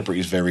term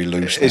celebrity is very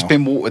loose It's now.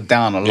 been watered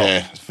down a lot.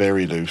 Yeah, it's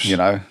very loose.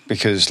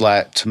 Because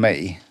like to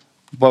me,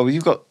 well,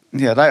 you've got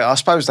I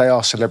suppose they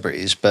are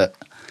celebrities, but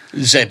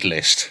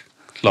Z-list.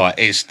 Like,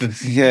 it's the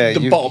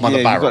you- bottom of the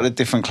You've barrel. got the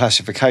different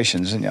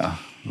classifications, haven't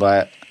you?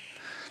 Like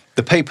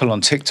the people on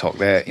TikTok,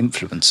 they're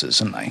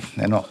influencers, aren't they?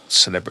 They're not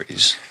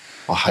celebrities.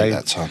 I hate They-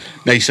 that term.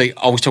 Now, you see,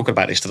 I was talking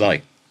about this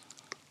today.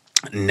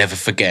 Never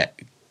forget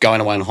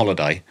going away on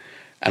holiday,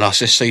 and I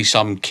just see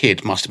some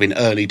kid, must have been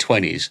early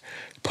 20s,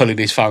 pulling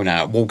his phone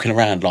out, walking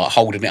around, like,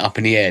 holding it up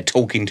in the air,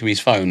 talking to his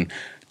phone,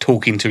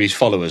 talking to his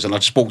followers, and I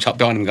just walked up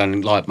behind him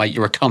going, like, mate,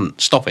 you're a cunt,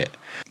 stop it.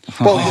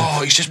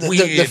 Well, it's just the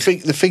weird.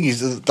 thing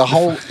is, the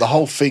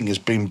whole thing has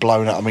been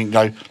blown up. I mean,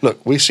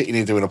 look, we're sitting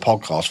here doing a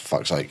podcast for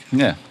fuck's sake.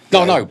 Yeah.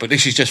 No, but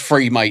this is just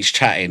three mates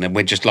chatting, and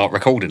we're just, like,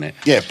 recording it.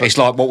 Yeah, but it's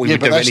like what we would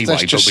do that's, anyway,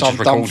 that's but just we're some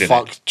just dumb recording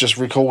fuck it. just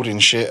recording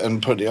shit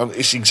and putting it on.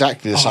 It's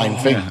exactly the same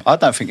thing. I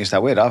don't think it's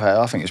that weird.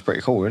 I think it's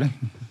pretty cool, really.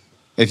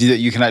 If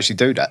you can actually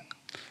do that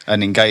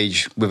and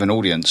engage with an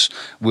audience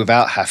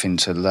without having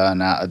to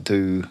learn how to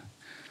do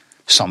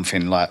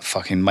something like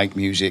fucking make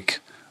music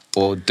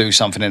or do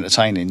something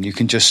entertaining, you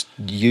can just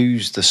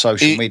use the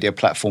social media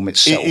platform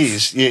itself.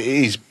 It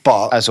is,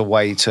 but as a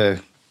way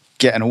to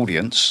get an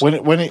audience. when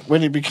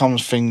it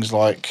becomes things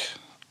like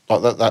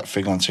that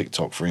thing on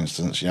TikTok, for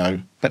instance,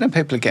 But then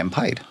people are getting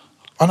paid.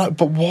 I know,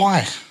 but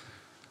why?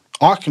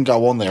 I can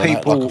go on there and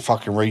act like People- a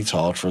fucking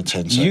retard for 10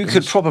 seconds. You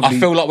could probably. I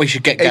feel like we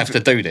should get Gav to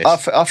do this.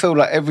 I feel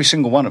like every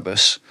single one of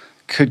us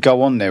could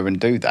go on there and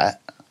do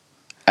that,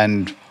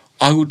 and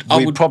I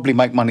would probably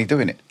make money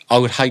doing it. I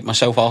would hate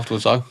myself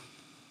afterwards, though.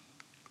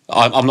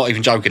 I'm not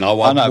even joking. I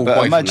I know, walk but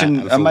away from that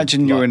and feel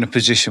imagine you're like- in a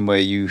position where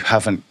you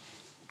haven't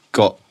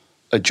got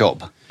a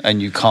job and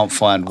you can't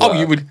find work. Oh,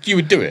 you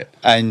would do it.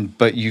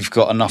 But you've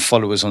got enough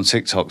followers on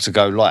TikTok to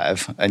go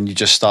live, and you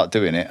just start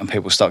doing it, and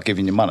people start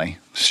giving you money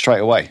straight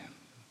away.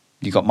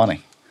 You got money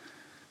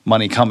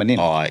coming in.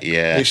 All right,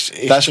 yeah. It's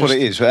That's just- what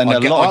it is. And I a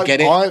get- lot. I get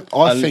it.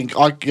 I think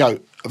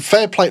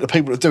fair play to the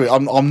people that do it.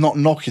 I'm not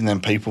knocking them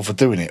people for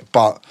doing it,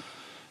 but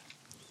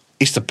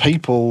it's the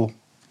people.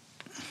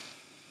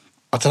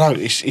 I don't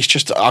know. It's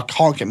just I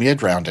can't get my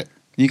head around it.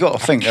 You got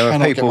to think there are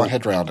Cannot get people. my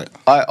head around it.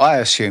 I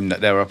assume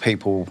that there are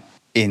people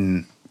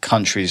in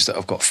countries that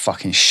have got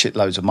fucking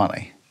shitloads of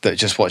money that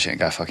just watch it and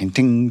go fucking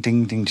ding,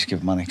 ding, ding, just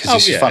give money because Oh,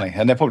 this yeah. is funny.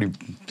 And they're probably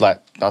like,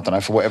 I don't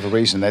know, for whatever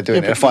reason they're doing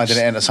Yeah, it. They're but finding it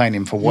it's-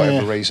 entertaining for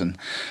whatever Yeah. reason.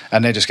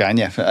 And they're just going,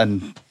 yeah.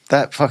 And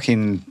that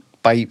fucking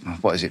babe,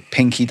 what is it,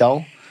 Pinky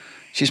Doll?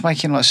 She's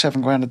making like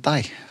 $7,000 a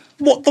day.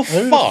 What the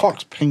Who the fuck?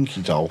 fuck's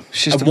Pinky Doll?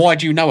 She's And why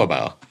do you know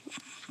about her?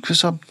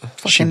 because I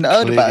fucking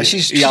heard about it.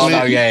 She's Yeah, I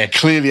know, yeah.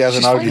 Clearly has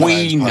an She's OnlyFans We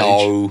page.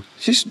 know.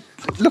 She's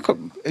look.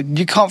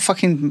 You can't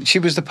fucking. She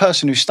was the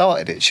person who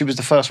started it. She was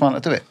the first one to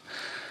do it.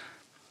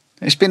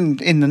 It's been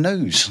in the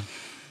news.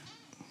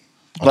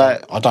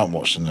 I don't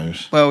watch the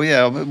news. Well,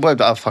 yeah,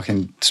 I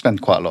fucking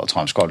spend quite a lot of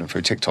time scrolling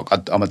through TikTok.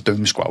 I'm a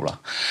doom scroller,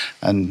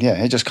 and yeah,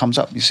 it just comes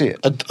up. You see it,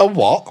 A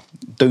what?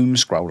 doom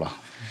scroller.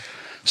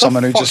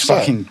 Someone who just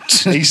fuck's fucking...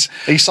 that?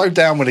 He's so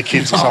down with the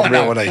kids, it's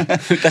unreal, isn't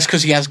he? That's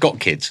because he has got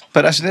kids.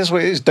 But that's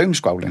what it is, doom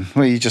scrolling,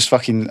 where you just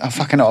fucking... I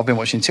fucking know, I've been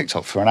watching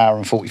TikTok for an hour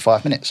and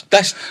 45 minutes.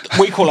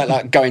 We call it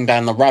like going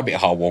down the rabbit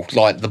hole,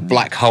 like the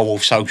black hole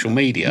of social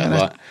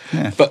media.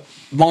 But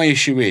my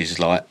issue is,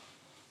 like,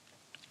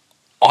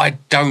 I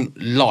don't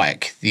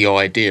like the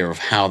idea of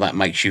how that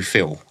makes you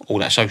feel, all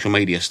that social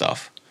media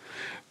stuff,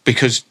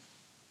 because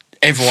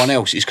everyone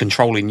else is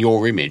controlling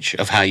your image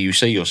of how you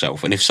see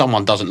yourself. And if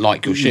someone doesn't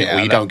like your shit or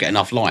you don't get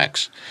enough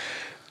likes,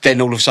 then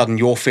all of a sudden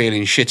you're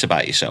feeling shit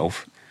about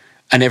yourself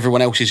and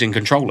everyone else is in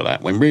control of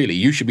that, when really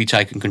you should be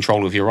taking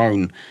control of your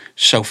own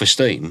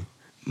self-esteem.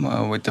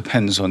 Well, it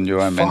depends on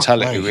your own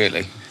mentality,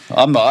 really.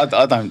 I'm not...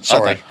 I don't...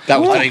 Sorry, that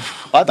was deep.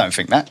 I don't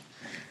think that.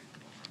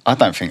 I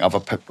don't think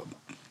other people...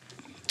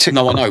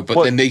 No, I know,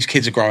 but then these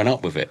kids are growing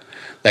up with it.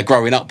 They're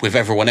growing up with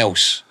everyone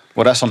else.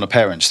 Well, that's on the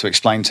parents to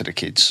explain to the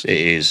kids. It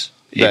is.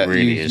 It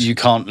really is. You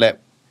can't let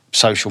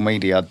social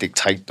media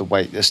dictate the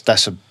way...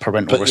 That's a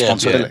parental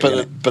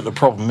responsibility. But the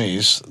problem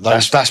is...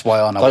 That's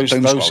why I know what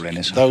doom scrolling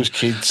is. Those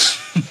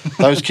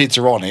kids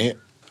are on it.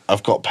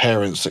 I've got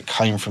parents that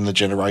came from the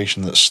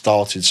generation that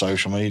started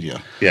social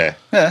media. Yeah.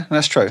 Yeah,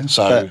 that's true.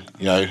 So,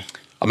 you know...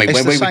 I mean,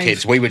 when we were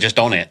kids, we were just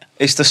on it.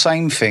 It's the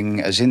same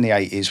thing as in the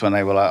 80s when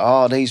they were like,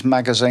 oh, these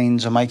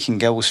magazines are making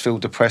girls feel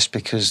depressed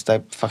because they're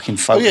fucking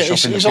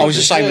photoshopping. It's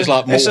the same as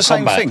like Mortal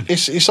Kombat.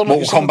 Thing.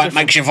 Mortal Kombat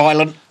makes you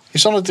violent.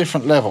 It's on a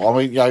different level. I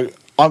mean, you know,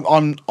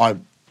 I'm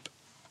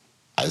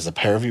as the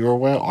pair of you are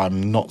aware,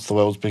 I'm not the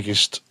world's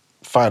biggest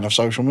fan of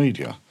social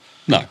media.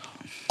 No.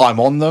 I'm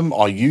on them.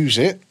 I use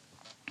it.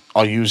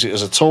 I use it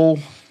as a tool.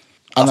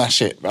 And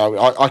that's it.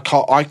 I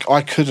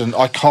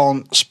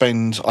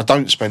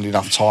don't spend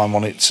enough time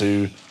on it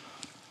to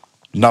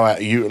know how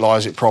to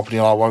utilise it properly,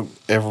 and I won't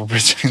ever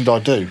pretend I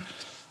do.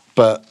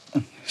 But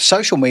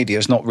social media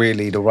is not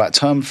really the right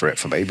term for it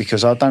for me,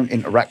 because I don't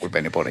interact with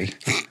anybody.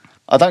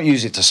 I don't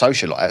use it to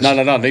socialise.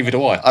 No, neither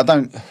do I. I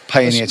don't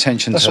pay any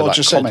attention to like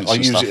comments. I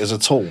use it as a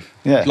tool.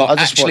 Yeah, like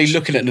actually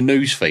looking at the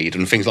news feed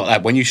and things like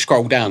that. When you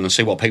scroll down and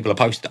see what people are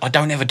posting, I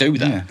don't ever do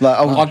that. Yeah.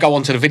 Like, I go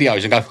onto the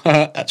videos and go,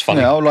 "That's funny."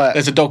 Yeah,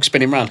 there's a dog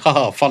spinning around.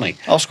 Haha, funny.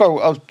 I'll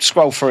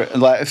scroll for it.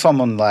 Like if I'm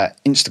on like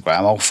Instagram,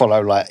 I'll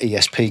follow like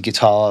ESP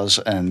guitars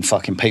and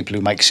fucking people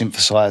who make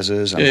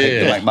synthesizers and people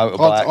who make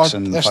motorbikes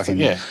and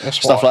fucking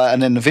stuff like that.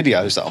 And then the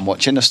videos that I'm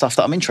watching are stuff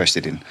that I'm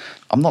interested in.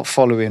 I'm not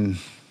following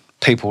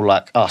people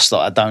like us that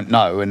I don't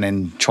know and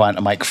then trying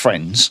to make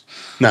friends.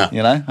 No.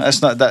 You know?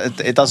 That's not that.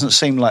 It doesn't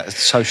seem like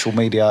social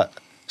media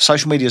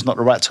is not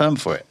the right term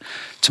for it.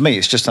 To me,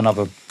 it's just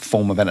another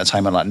form of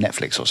entertainment like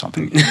Netflix or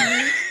something.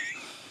 It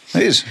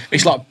is.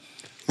 It's like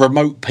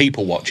remote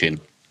people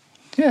watching.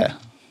 Yeah.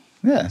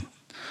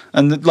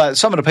 And like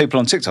some of the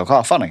people on TikTok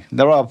are funny.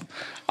 There are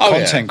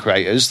content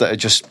creators that are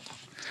just...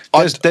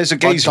 There's a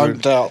geezer.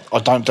 I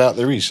don't doubt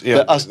there is.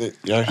 Yeah,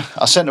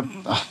 I sent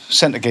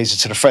a geezer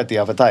to the thread the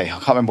other day. I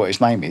can't remember what his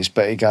name is,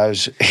 but he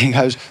goes,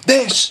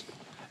 this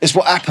is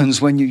what happens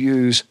when you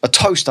use a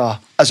toaster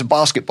as a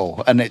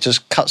basketball, and it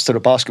just cuts to the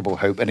basketball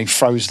hoop, and he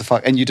throws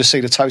and you just see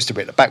the toaster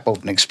bit, the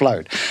backboard, and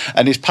explode.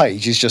 And his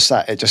page is just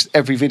that. It just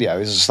every video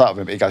is the start of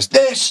it. But he goes,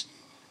 this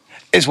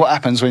is what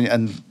happens when,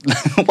 and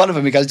one of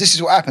them he goes, this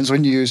is what happens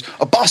when you use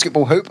a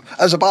basketball hoop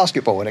as a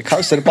basketball, and it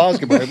goes to the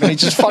basketball hoop, and he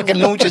just fucking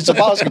launches the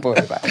basketball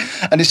hoop back.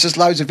 And it's just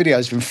loads of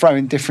videos of him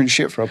throwing different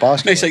shit for a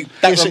basketball. See,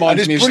 that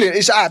reminds me of... brilliant.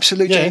 It's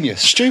absolute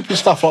genius. Stupid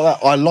stuff like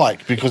that I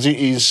like, because it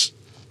is...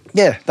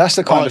 Yeah, that's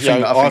the kind of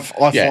thing that I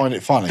find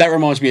it funny. That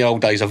reminds me of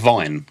old days of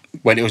Vine,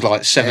 when it was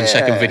like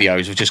 7-second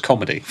videos of just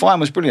comedy. Vine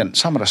was brilliant.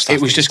 Some of the stuff...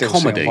 It was just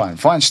comedy.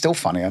 Vine's still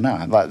funny, I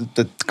know. Like,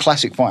 the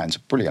classic Vines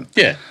are brilliant.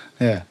 Yeah.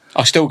 Yeah.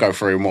 I still go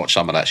through and watch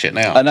some of that shit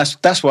now. And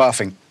that's why I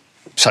think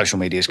social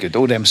media is good.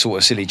 All them sort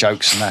of silly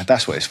jokes and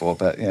that's what it's for.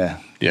 But yeah.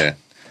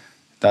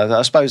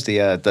 I suppose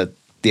the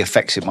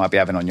effects it might be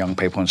having on young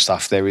people and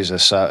stuff, there is a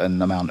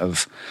certain amount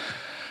of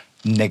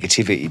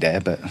negativity there,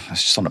 but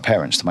it's just on the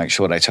parents to make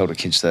sure they tell the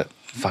kids that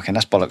fucking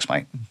that's bollocks,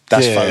 mate.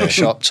 That's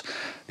photoshopped.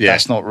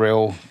 That's not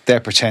real.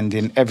 They're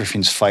pretending.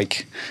 Everything's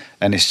fake.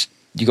 And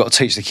you got to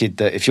teach the kid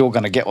that if you're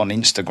going to get on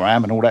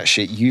Instagram and all that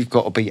shit, you've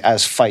got to be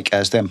as fake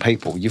as them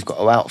people. You've got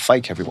to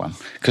out-fake everyone,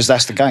 because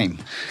that's the game.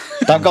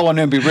 Don't go on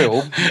there and be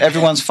real.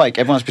 Everyone's fake.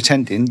 Everyone's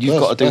pretending. You've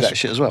got to do that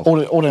shit as well.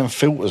 All them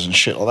filters and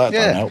shit like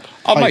that don't help.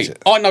 Oh, mate,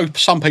 I know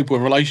some people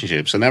in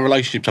relationships, and their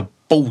relationships are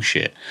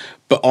bullshit.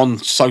 But on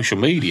social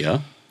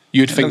media,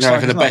 you'd think they're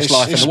having the best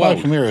life in the world.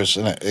 It's smoke and mirrors,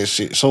 isn't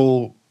it? It's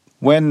all...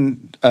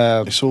 When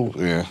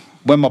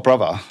my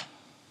brother...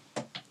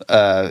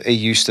 he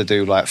used to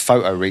do like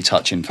photo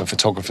retouching for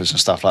photographers and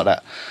stuff like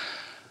that,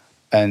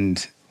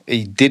 and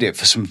he did it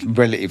for some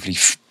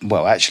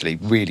relatively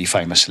really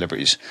famous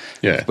celebrities.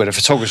 Where the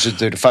photographers would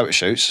do the photo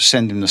shoots,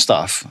 send him the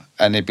stuff,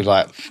 and he'd be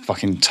like,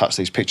 fucking touch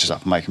these pictures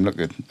up and make them look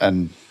good.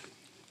 And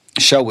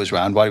Shell was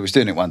round while he was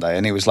doing it one day,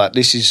 and he was like,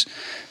 this is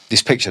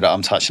this picture that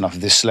I'm touching up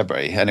of this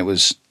celebrity, and it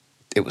was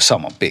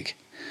someone big,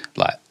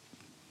 like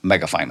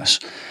mega famous.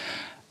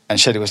 And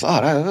Shelley was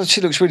like, oh,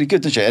 she looks really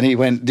good, doesn't she? And he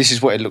went, this is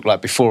what it looked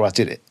like before I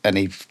did it. And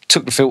he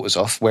took the filters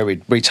off where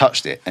we'd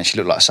retouched it, and she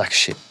looked like a sack of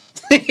shit.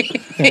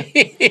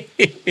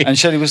 And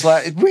Shelley was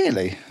like,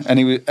 really? And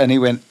he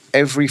went,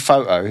 every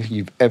photo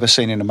you've ever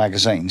seen in a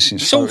magazine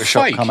since It's all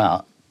Photoshop fake. come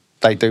out,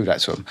 they do that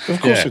to them. Of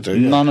course Yeah. they do.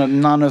 Yeah.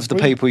 None of the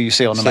people you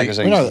see on the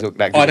magazines look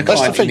that I had a good. That's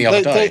the client thing. the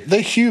other day.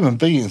 They're human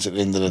beings at the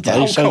end of the day.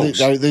 Oh, so course.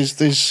 there's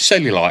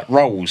Cellulite,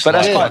 rolls. But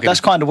like,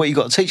 that's kind of what you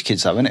got to teach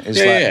kids, though, isn't it? It's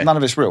Yeah, like, yeah. none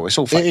of it's real. It's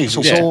all fake. it is.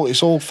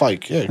 It's all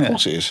fake. Yeah, of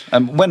course it is.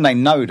 And when they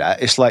know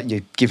that, it's like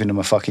you're giving them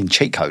a fucking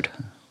cheat code.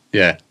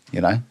 Yeah.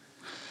 You know,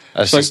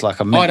 it's So just like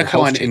a I mental had a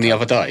health client cheat in the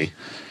code. other day,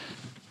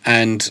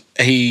 and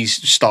he's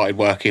started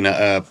working at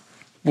a,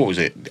 what was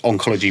it,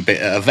 oncology bit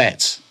at a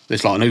vet's.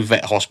 There's like a new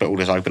vet hospital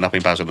that's opened up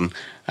in Basildon,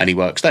 and he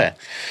works there.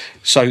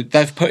 So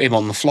they've put him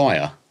on the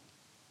flyer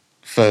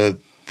for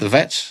the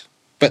vets,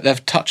 but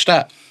they've touched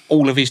out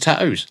all of his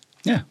tattoos.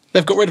 Yeah.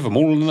 They've got rid of them,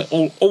 all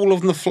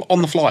of them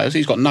on the flyers.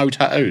 He's got no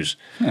tattoos.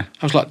 Yeah.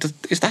 I was like,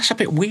 that's a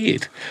bit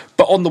weird.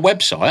 But on the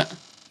website,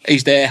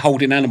 he's there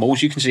holding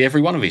animals. You can see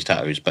every one of his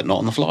tattoos, but not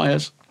on the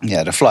flyers.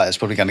 Yeah, the flyer's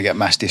probably going to get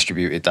mass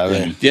distributed, though.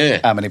 And Yeah.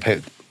 how many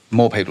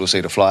more people will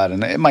see the flyer,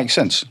 then it makes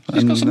sense.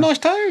 He's got And, some nice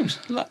tattoos.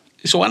 Like,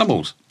 it's all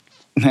animals.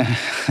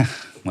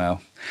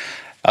 well,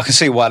 I can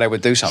see why they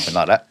would do something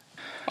like that.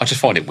 I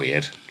just find it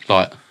weird.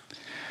 Like,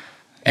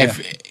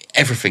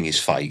 everything is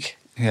fake.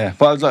 Yeah,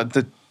 well, like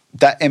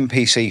that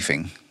NPC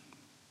thing,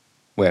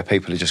 where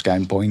people are just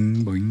going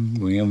boing, boing,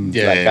 boing, and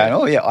Yeah, like yeah. going,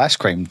 oh yeah, ice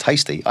cream,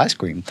 tasty,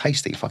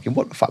 fucking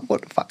what the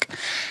fuck,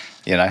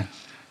 you know.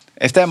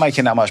 If they're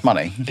making that much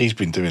money, He's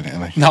been doing it,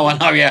 hasn't he? No, I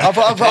know, yeah. I've-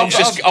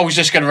 I was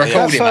just going to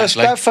record him,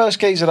 actually. that first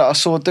geezer that I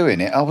saw doing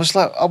it, I was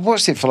like, I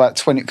watched it for like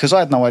 20, because I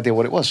had no idea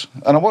what it was,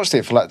 and I watched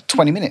it for like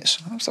 20 minutes.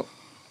 I was like,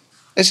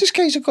 has this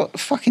geezer got a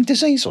fucking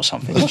disease or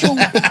something? What's wrong?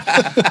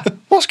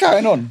 What's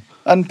going on?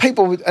 And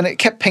it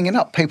kept pinging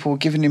up. People were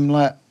giving him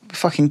like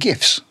fucking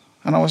gifts,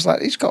 and I was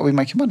like, he's got to be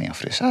making money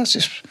off of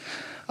this.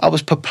 I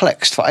was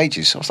perplexed for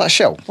ages. I was like,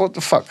 Shell, what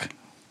the fuck?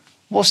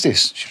 What's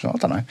this? She was like, I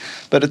don't know.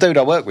 But the dude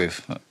I work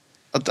with,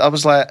 I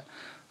was like,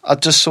 I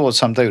just saw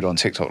some dude on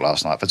TikTok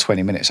last night for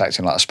 20 minutes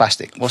acting like a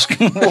spastic.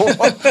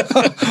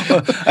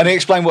 And he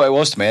explained what it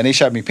was to me, and he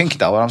showed me Pinky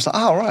Doll, and I was like,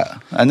 oh, right.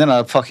 And then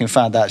I fucking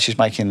found out she's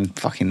making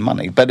fucking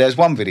money. But there's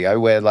one video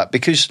where, like,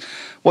 because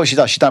what she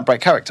does, she don't break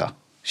character.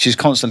 She's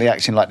constantly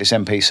acting like this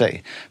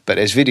NPC. But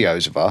there's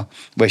videos of her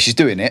where she's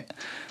doing it,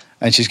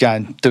 and she's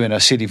doing her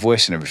silly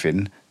voice and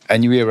everything,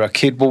 and you hear a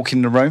kid walk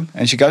in the room,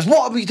 and she goes,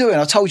 what are we doing?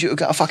 I told you to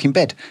get a fucking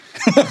bed.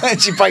 And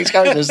she breaks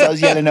character and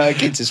starts yelling at her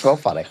kids. It's well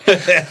funny.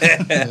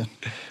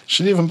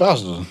 She live in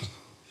Basildon.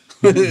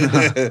 No,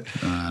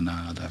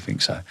 I don't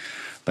think so.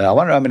 But I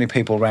wonder how many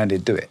people around here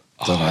do it.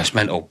 Oh, that's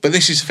mental. But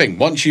this is the thing.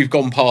 Once you've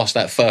gone past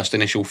that first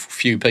initial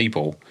few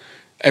people,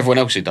 everyone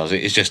else who does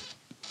it is just...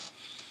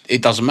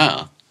 It doesn't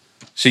matter.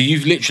 So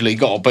you've literally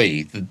got to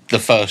be the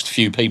first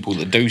few people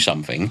that do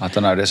something. I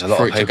don't know, there's a lot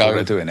For of it to people go-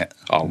 that are doing it.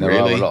 Oh, there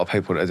really? are a lot of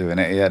people that are doing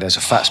it, yeah. There's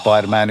a fat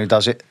Spider-Man who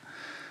does it.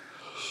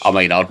 I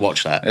mean, I'd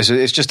watch that.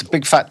 It's just a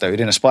big fat dude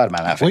in a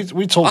Spider-Man outfit.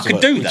 We talked I could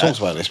about do we that. talked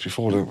about this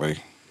before, didn't we?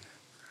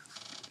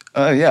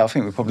 Yeah, I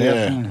think we probably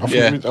Yeah,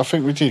 have. I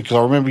think we did because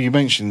I remember you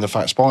mentioning the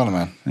fat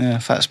Spider-Man. Yeah,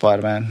 fat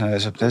Spider-Man.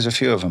 There's a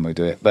few of them who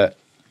do it, but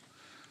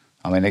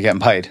I mean, they're getting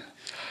paid.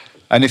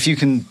 And if you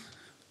can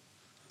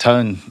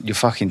turn your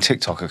fucking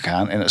TikTok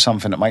account into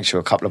something that makes you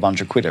a couple of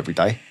 £100 every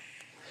day,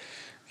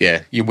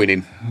 Yeah, you're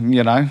winning.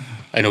 you know,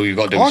 And all you've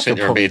got to do I is sit could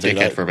there and be a probably do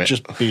dickhead that, for a bit.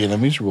 just being a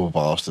miserable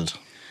bastard.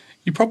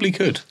 You probably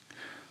could.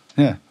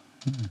 yeah.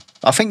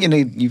 I think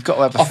you've got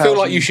to have. I feel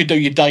like you should do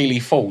your daily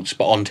thoughts,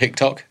 but on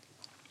TikTok.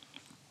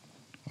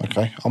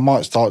 Okay, I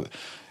might start.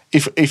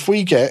 If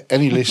we get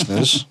any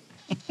listeners,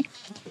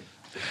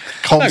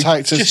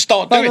 contact us. just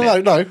start doing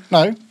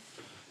No.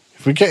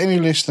 If we get any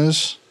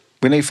listeners,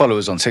 We need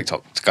followers on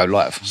TikTok to go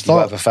live. We've got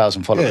to have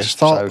 1,000 followers.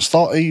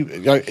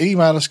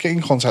 email us, get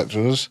in contact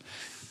with us.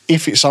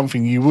 If it's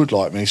something you would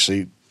like me to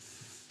see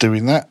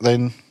doing that,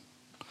 then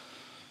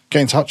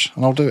get in touch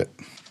and I'll do it.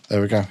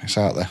 There we go. It's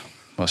out there.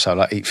 So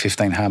like eat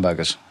 15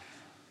 hamburgers.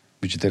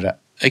 Would you do that?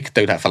 He could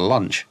do that for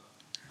lunch.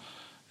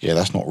 Yeah,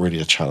 that's not really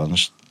a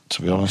challenge,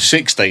 to be honest.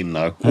 16,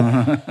 though.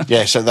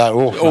 Yeah, so that.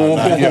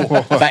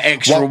 That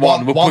extra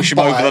one will push him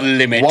over the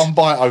limit. One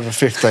bite over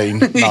 15.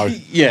 No,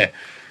 Yeah.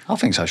 I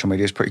think social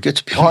media is pretty good,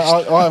 to be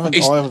honest. I haven't.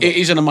 It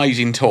is an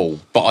amazing tool,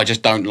 but I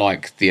just don't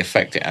like the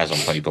effect it has on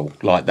people,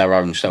 like their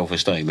own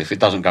self-esteem. If it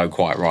doesn't go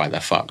quite right,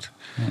 they're fucked.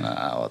 No,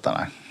 I don't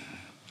know.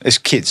 It's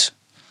kids.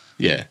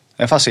 Yeah.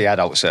 If I see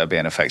adults that are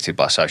being affected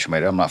by social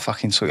media, I'm like,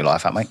 fucking sort your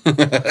life out, mate.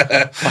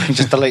 Fucking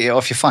just delete it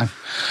off your phone.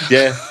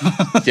 Yeah.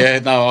 Yeah,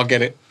 no, I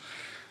get it.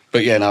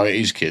 But yeah, no, it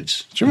is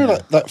kids. Do you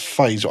remember that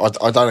phase? I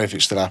don't know if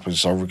it still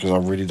happens, because I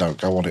really don't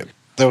go on it.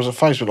 There was a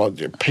phase where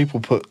like people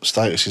put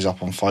statuses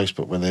up on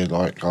Facebook where they're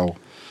like, "Oh,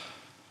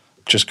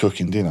 just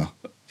cooking dinner,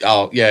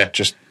 Oh, yeah.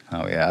 just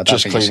Oh, yeah. I don't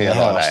just think you cleaning see the it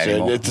like house." that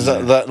anymore. Does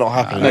that not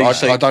happen? No, you I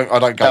see- don't go.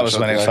 That was to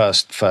when it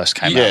something first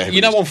came Yeah, out.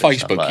 you know, on Stuff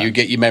Facebook, like you that.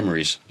 get your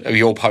memories of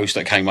your post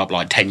that came up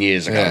like 10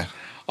 years ago. Yeah.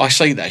 I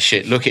see that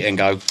shit, look at it and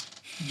go,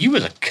 you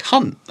was a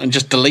cunt, and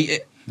just delete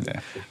it.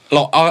 Yeah.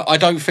 Like, I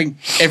don't think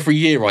every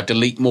year I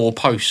delete more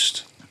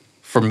posts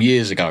from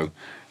years ago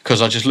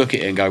because I just look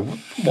at it and go,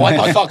 why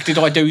the fuck did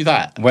I do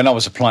that? When I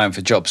was applying for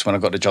jobs, when I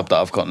got the job that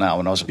I've got now,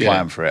 when I was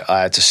applying for it,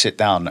 I had to sit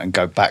down and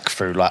go back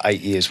through like 8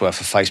 years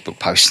worth of Facebook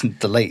posts and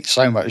delete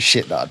so much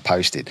shit that I'd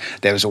posted.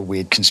 There was all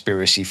weird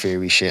conspiracy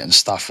theory shit and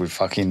stuff with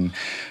fucking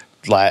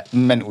like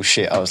mental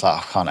shit. I was like,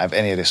 I can't have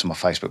any of this on my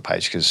Facebook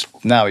page because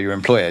now your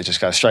employer just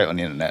goes straight on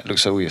the internet,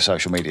 looks at all your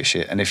social media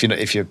shit, and if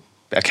your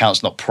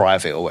account's not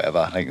private or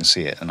whatever, they can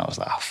see it. And I was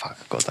like, oh fuck,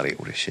 I've got to delete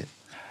all this shit.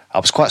 I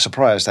was quite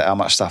surprised at how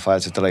much stuff I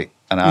had to delete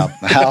and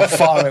how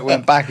far it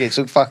went back. It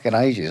took fucking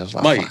ages. I was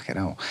like, Mate, fucking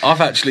hell. I've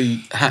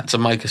actually had to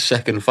make a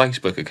second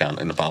Facebook account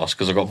in the past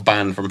because I got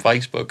banned from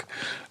Facebook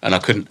and I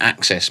couldn't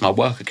access my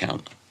work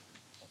account.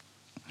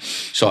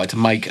 So I had to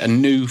make a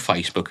new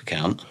Facebook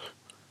account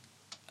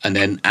and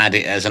then add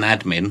it as an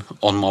admin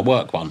on my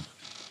work one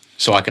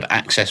so I could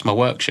access my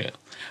work shit.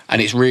 And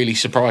it's really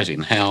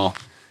surprising how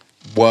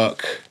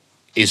work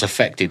is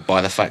affected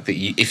by the fact that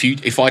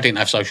if I didn't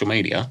have social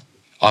media,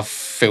 I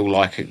feel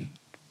like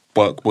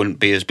work wouldn't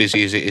be as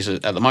busy as it is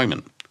at the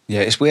moment.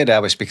 Yeah, it's weird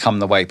how it's become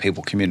the way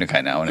people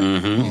communicate now, isn't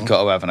it? You've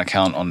got to have an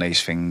account on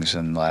these things,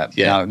 and like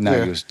now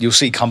you'll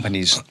see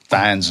companies,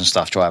 vans and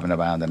stuff driving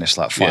around, and it's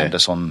like find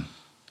us on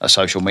a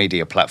social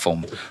media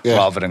platform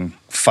rather than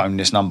phone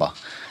this number.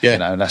 Yeah,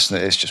 you know,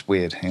 it's just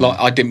weird. Like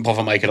I didn't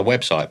bother making a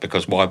website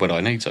because why would I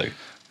need to?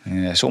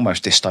 Yeah, it's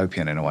almost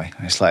dystopian in a way.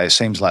 It's like it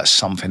seems like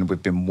something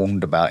we've been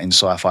warned about in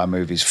sci-fi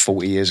movies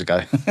 40 years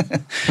ago.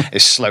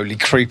 It's slowly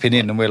creeping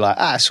in, and we're like,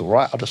 it's all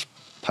right. I'll just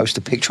post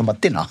a picture of my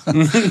dinner.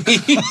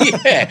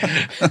 Yeah,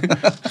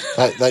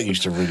 that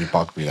used to really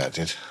bug me. That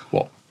did.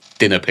 What?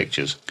 Dinner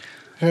pictures?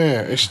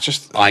 Yeah, it's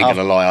just. I ain't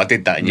gonna lie, I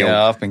did that in York.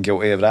 Yeah, I've been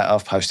guilty of that.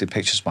 I've posted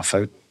pictures of my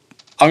food.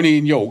 Only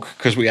in York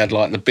because we had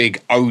like the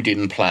big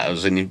Odin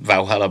platters in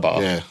Valhalla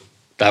bar. Yeah,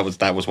 that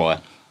was why.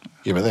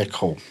 Yeah, but they're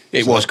cool.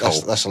 It was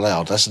cool. That's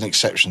allowed. That's an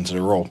exception to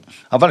the rule.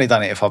 I've only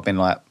done it if I've been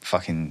like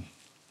fucking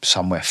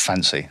somewhere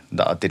fancy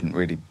that I didn't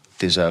really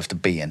deserve to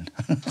be in.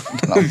 I'm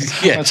going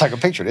to take a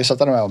picture of this. I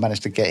don't know how I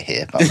managed to get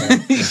here, but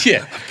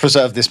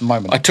preserve this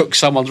moment. I took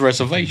someone's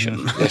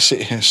reservation.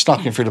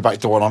 Snuck in through the back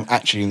door and I'm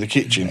actually in the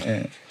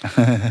kitchen.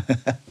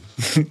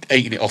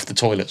 Eating it off the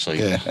toilet seat.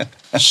 Yeah.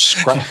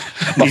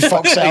 My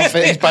fox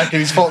outfit. He's back in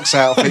his fox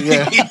outfit,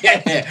 yeah.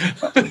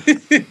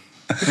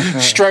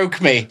 Stroke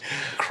me.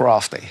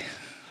 Crafty.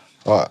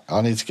 Right,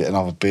 I need to get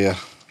another beer.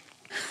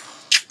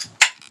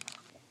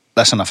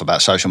 That's enough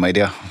about social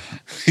media.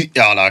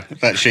 Yeah, I know.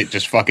 That shit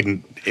just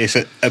fucking... It's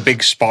a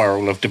big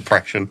spiral of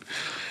depression.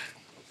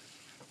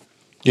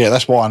 Yeah,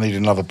 that's why I need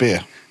another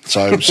beer.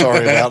 So,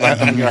 sorry about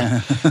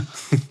that.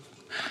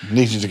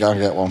 Needed to go and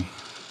get one.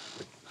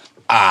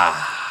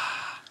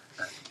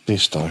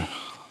 Bisto.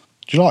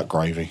 Do you like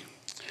gravy?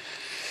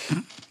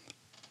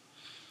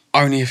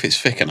 Only if it's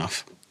thick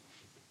enough.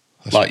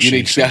 That's like, you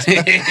need to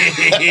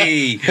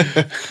be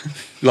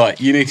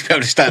like, you need to be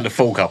able to stand a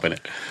fork up in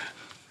it.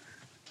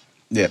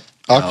 Yep.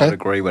 Okay. I would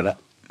agree with that.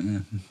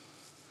 Mm-hmm.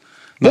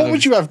 What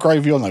would you have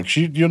gravy on, though? Because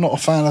you're not a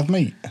fan of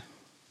meat.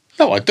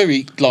 No, I do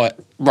eat, like,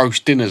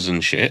 roast dinners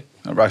and shit.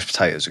 Roast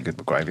potatoes are good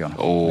with gravy on.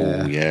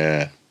 Oh,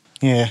 yeah.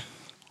 Yeah.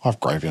 I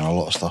have gravy on a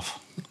lot of stuff.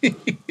 I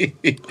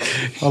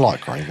like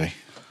gravy.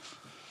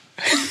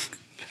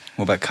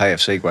 What about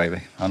KFC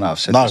gravy? I know I've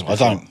said No, this before. I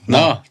don't.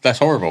 No, that's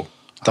horrible.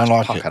 Don't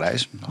like Fuck it. that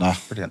is. No.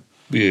 Brilliant.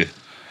 Yeah.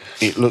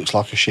 It looks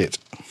like a shit.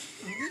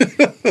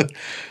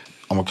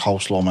 I'm a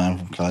coleslaw man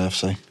from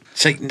KFC.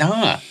 See,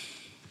 nah.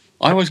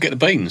 I always get the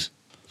beans.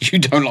 You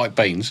don't like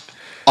beans.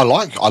 I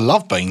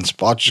love beans,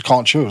 but I just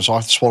can't chew them, so I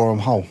have to swallow them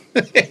whole.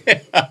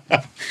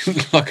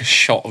 Like a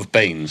shot of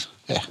beans.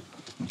 Yeah.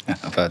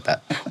 I've heard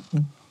that.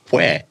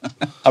 Where?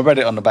 I read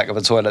it on the back of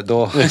a toilet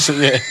door. Yeah.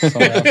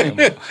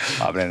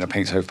 I've been in a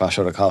pink toothbrush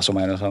or a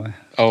Castlemaine or something.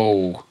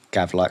 Oh.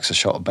 Gav likes a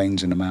shot of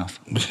beans in the mouth.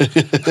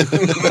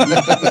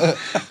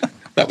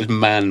 That was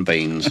man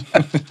beans.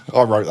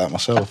 I wrote that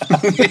myself.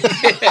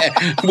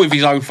 With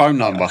his own phone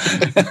number.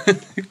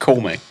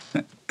 Call me.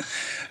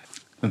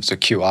 It's a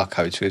QR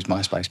code to his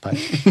MySpace page.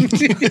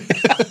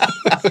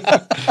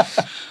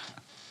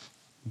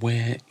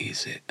 Where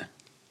is it?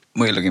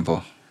 What are you looking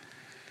for?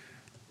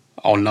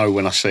 I'll know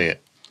when I see it.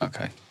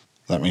 Okay.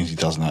 That means he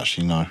doesn't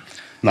actually know.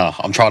 No,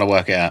 I'm trying to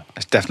work it out.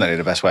 It's definitely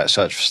the best way to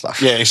search for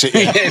stuff. Yeah, it's it.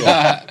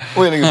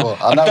 What are you looking for?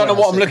 I don't know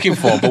what I'm looking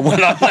for, but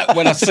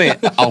when I see it,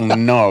 oh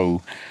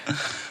no.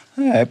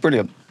 Yeah,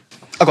 brilliant.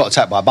 I got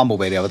attacked by a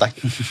bumblebee the other day.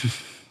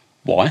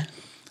 Why?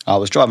 I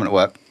was driving at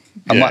work.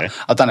 Yeah.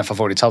 I don't know if I've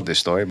already told this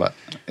story, but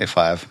if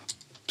I have,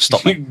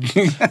 stop me.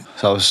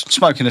 So I was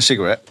smoking a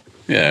cigarette.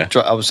 Yeah.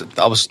 I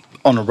was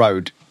on a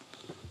road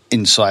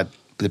inside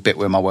the bit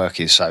where my work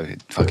is, so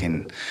it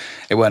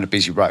weren't a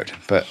busy road.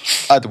 But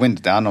I had the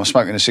window down, I was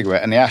smoking a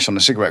cigarette, and the ash on the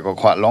cigarette got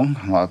quite long.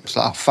 And I was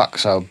like, oh, fuck.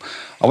 So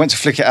I went to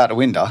flick it out the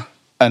window,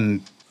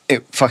 and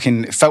it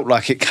fucking felt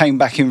like it came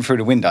back in through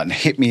the window and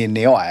hit me in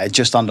the eye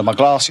just under my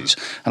glasses.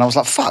 And I was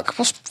like, fuck,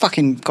 what's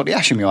fucking got the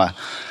ash in my eye?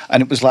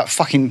 And it was like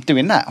fucking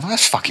doing that. Well,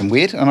 that's fucking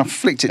weird. And I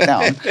flicked it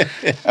down.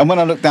 And when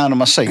I looked down on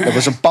my seat, there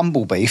was a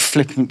bumblebee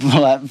flipping,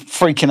 like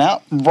freaking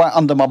out right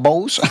under my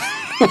balls.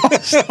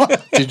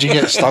 Did you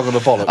get stuck on the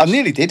bollocks? I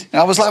nearly did.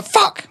 I was like,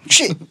 fuck,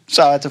 shit.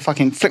 So I had to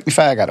fucking flick my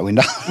fag out the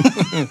window.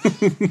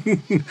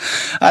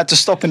 I had to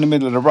stop in the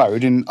middle of the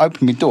road and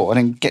open my door and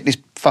then get this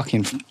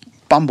fucking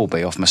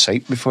bumblebee off my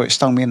seat before it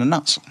stung me in the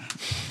nuts.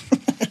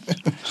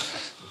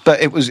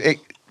 But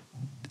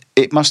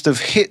it must have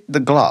hit the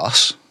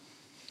glass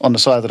on the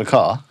side of the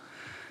car,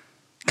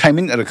 came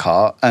into the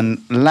car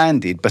and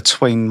landed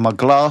between my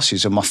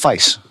glasses and my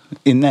face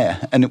in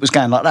there, and it was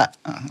going like that.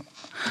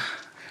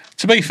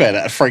 To be fair,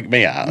 that freaked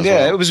me out as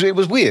Yeah, well. it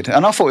was weird,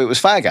 and I thought it was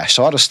fag ash,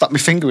 so I just stuck my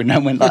finger in there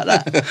and went like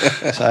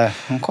that. So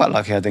I'm quite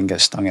lucky I didn't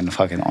get stung in the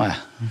fucking eye.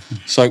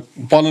 So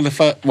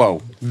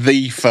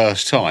the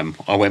first time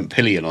I went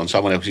pillion on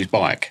someone else's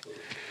bike,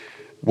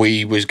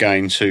 we was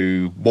going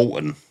to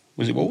Walton.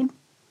 Was it Walton?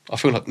 I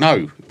feel like,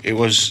 no, it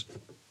was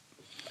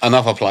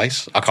another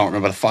place. I can't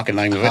remember the fucking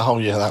name of it. Oh,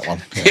 yeah, that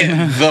one. Yeah.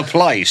 Yeah, the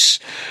place.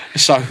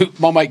 So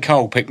my mate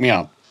Cole picked me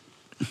up,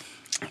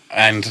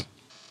 and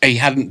he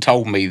hadn't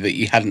told me that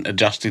he hadn't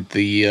adjusted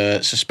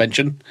the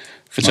suspension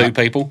for two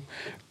people.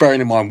 Bearing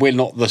in mind, we're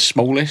not the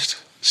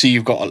smallest, so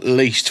you've got at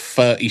least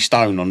 30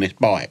 stone on this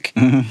bike.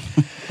 And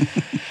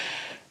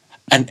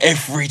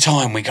every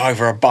time we go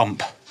over a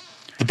bump,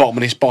 the bottom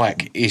of this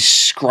bike is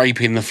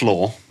scraping the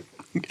floor.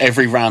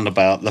 Every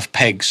roundabout, the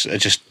pegs are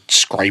just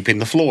scraping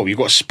the floor. You've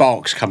got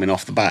sparks coming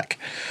off the back.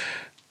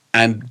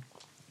 And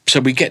so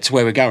we get to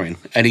where we're going,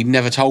 and he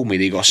never told me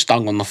that he got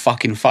stung on the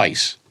fucking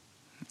face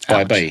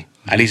by a bee.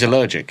 And he's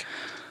allergic.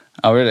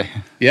 Oh, really?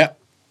 Yeah.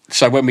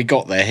 So when we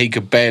got there, he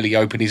could barely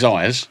open his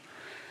eyes.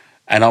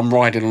 And I'm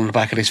riding on the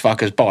back of this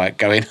fucker's bike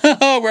going,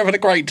 we're having a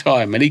great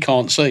time. And he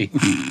can't see.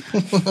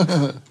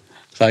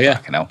 So, yeah.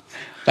 Fucking hell.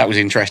 That was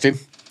interesting.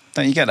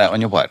 Don't you get that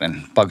on your bike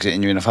then? Bugs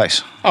hitting you in the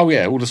face? Oh,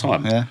 yeah, all the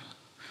time. Yeah.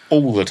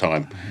 All the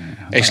time.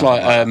 Yeah, it's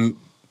like,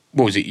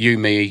 what was it, you,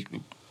 me,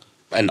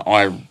 and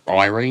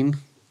Irene?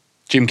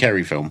 Jim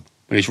Carrey film,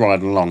 when he's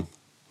riding along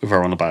with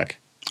her on the back.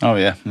 Oh,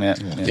 yeah.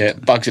 Yeah,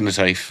 bugs in the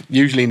teeth,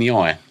 usually in the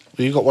eye.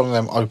 Well, you got one of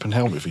them open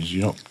helmet things,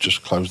 you not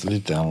just close the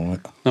lid down on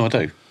it. No, I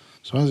do.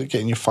 So how's it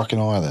getting your fucking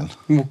eye then?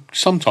 Well,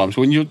 sometimes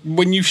when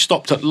you've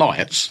stopped at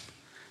lights,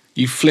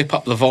 you flip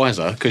up the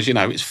visor because,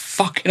 it's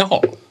fucking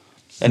hot.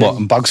 And what,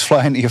 and bugs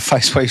fly into your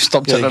face where you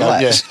stopped at the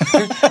lights?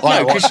 Yeah.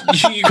 No,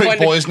 because you quick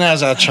kind of, boys,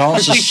 now's our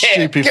chance. The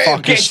stupid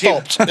fucking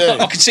stopped. Yeah.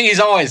 I can see his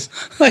eyes.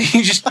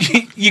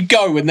 You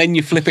go and then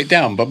you flip it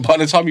down, but by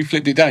the time you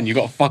flipped it down, you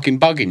got a fucking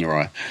bug in your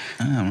eye.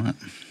 Oh, right.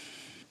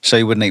 So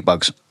you wouldn't eat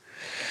bugs?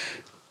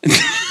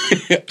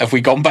 Have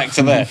we gone back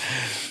to there?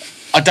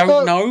 I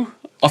don't know.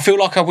 I feel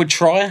like I would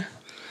try.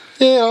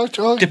 Yeah,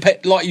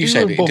 like you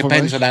said, it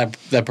depends on how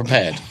they're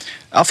prepared.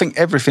 I think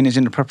everything is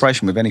in the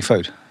preparation with any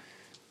food.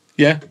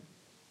 Yeah.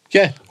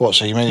 Yeah. What,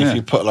 so you mean if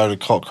you put a load of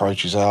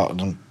cockroaches out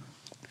and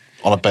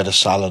on a bed of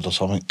salad or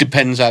something?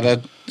 Depends how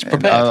they're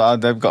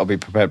prepared. They've got to be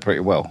prepared pretty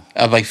well.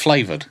 Are they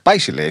flavoured?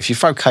 Basically, if you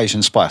throw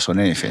Cajun spice on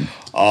anything...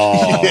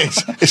 Oh.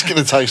 it's going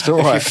to taste all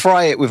If right. you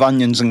fry it with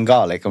onions and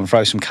garlic and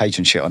throw some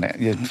Cajun shit on it,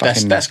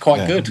 that's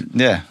quite good.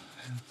 Yeah.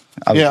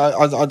 I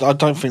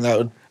don't think that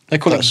would... They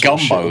call it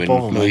gumbo in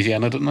me.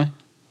 Louisiana, don't they?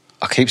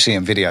 I keep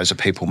seeing videos of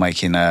people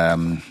making...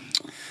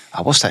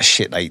 what's that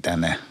shit they eat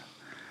down there?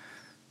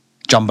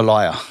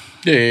 Jambalaya.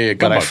 Yeah,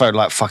 gumbo. Where they throw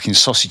like fucking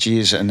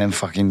sausages and then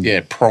fucking...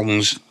 Yeah,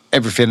 prongs.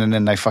 Everything, and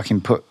then they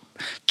fucking put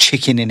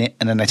chicken in it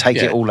and then they take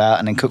it all out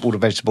and then cook all the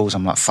vegetables.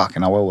 I'm like,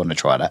 fucking, I will want to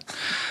try that.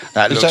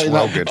 That looks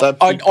good.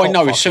 I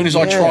know, as soon as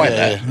I tried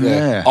that,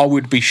 Yeah. I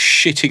would be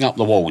shitting up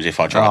the walls if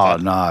I tried that.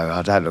 Oh,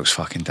 no, that looks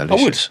fucking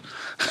delicious.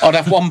 I would. I'd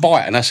have one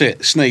bite and that's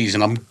it. Sneeze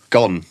and I'm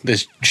gone.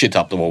 There's shit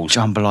up the walls.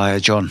 Jambalaya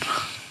John.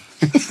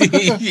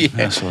 Yeah.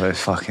 That's what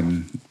it's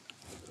fucking...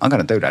 I'm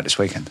going to do that this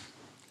weekend.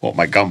 What,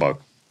 make gumbo?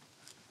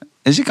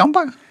 Is it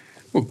gumbo?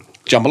 Well,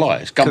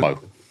 jambalaya, it's gumbo.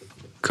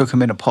 Cook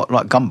them in a pot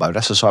like gumbo.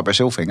 That's a Cypress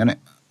Hill thing, isn't it?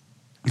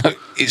 No,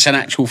 it's an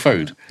actual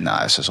food. No,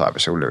 it's a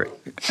Cypress Hill lyric.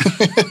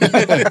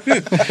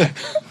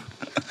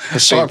 The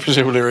Cypress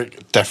Hill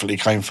lyric definitely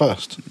came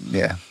first.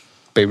 Yeah.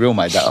 Be Real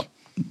made that up.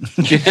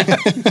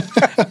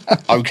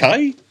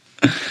 Okay.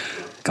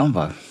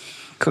 Gumbo.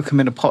 Cook them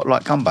in a pot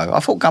like gumbo. I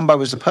thought gumbo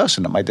was the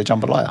person that made the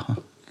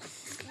jambalaya.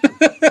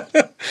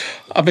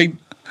 I mean,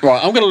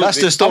 right, I'm going to look...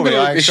 That's the story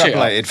I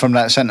extrapolated from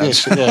that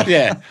sentence. Yeah.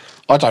 Yeah.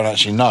 I don't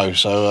actually know,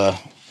 so...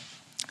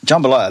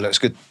 Jambalaya looks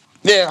good.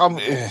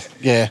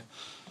 Yeah.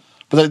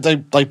 But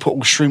they put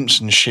all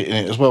shrimps and shit in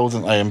it as well,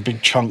 didn't they? And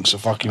big chunks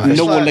of fucking...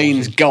 New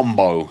Orleans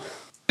gumbo.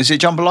 Is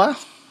it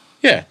jambalaya?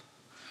 Yeah.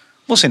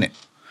 What's in it?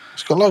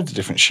 It's got loads of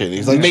different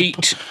shit. They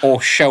Meat or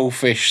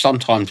shellfish,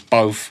 sometimes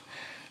both,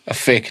 a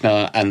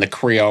thickener, and the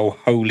Creole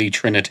Holy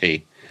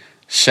Trinity.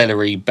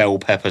 Celery, bell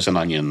peppers and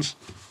onions.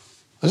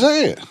 Is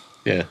that it?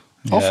 Yeah.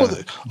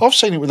 I've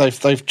seen it where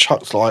they've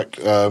chucked like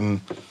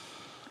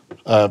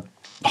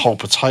whole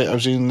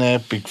potatoes in there,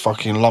 big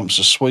fucking lumps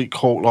of sweet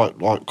corn,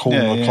 like corn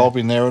on the cob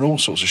in there, and all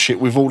sorts of shit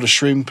with all the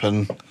shrimp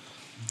and.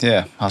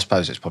 Yeah, I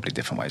suppose it's probably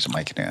different ways of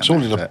making it. It's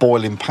all in a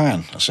boiling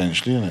pan,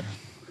 essentially, isn't it?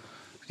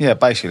 Yeah,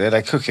 basically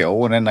they cook it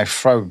all and then they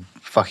throw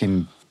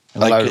fucking a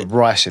load of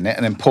rice in it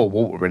and then pour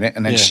water in it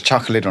and then just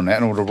chuck a lid on it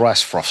and all the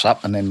rice froths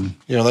up and then...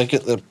 Yeah, they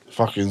get the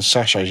fucking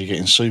sachets you get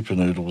in super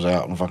noodles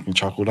out and fucking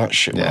chuck all that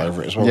shit all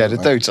over it as well. Yeah, the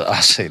dudes that I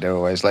see, they're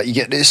always like, you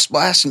get this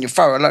spice and you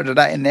throw a load of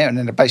that in there and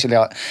then they're basically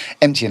like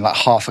emptying like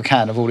half a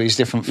can of all these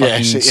different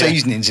fucking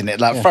seasonings in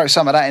it. Like throw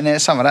some of that in there,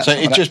 some of that. So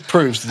it just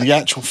proves that the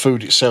actual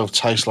food itself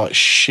tastes like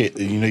shit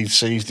that you need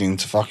seasoning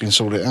to fucking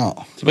sort it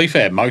out. To be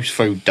fair, most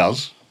food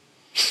does.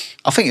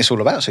 I think it's all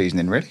about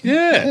seasoning, really.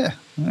 Yeah.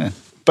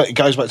 But it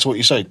goes back to what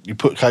you said. You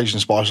put Cajun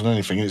spice on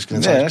anything and it's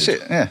going to taste good.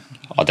 That's it, yeah.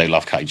 I do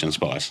love Cajun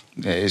spice.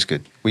 Yeah, it is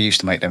good. We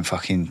used to make them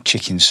fucking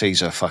chicken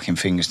Caesar fucking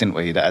things, didn't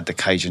we? That had the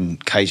Cajun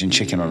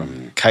chicken on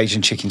them.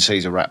 Cajun chicken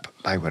Caesar wrap.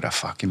 They were the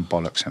fucking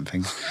bollocks, them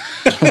things.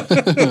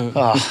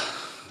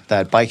 They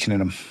had bacon in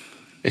them.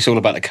 It's all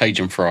about the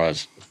Cajun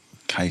fries.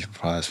 Cajun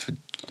fries for...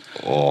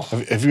 Oh.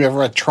 Have you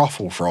ever had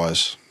truffle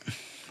fries?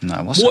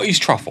 No, What is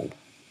truffle?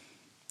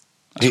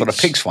 That's what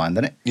the pigs find,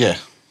 isn't it? Yeah.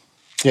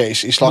 Yeah,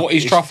 it's like... What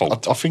is truffle?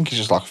 I think it's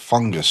just like a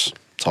fungus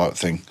type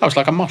thing. Oh, it's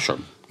like a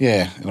mushroom.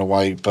 Yeah, in a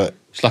way, but...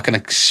 It's like an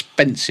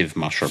expensive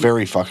mushroom.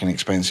 Very fucking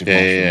expensive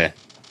mushroom. Yeah.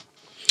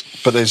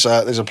 But there's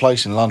a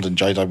place in London,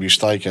 JW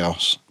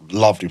Steakhouse,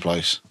 lovely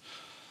place.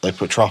 They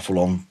put truffle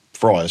on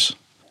fries,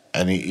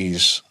 and it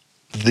is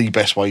the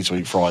best way to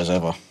eat fries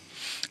ever.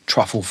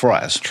 Truffle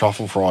fries?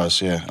 Truffle fries,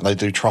 yeah. And they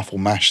do truffle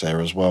mash there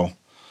as well.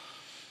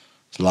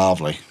 It's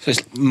lovely. So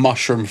it's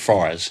mushroom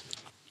fries.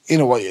 In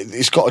a way,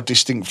 it's got a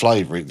distinct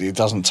flavour. It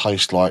doesn't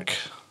taste like...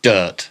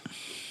 Dirt.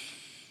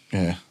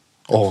 Yeah.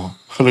 Or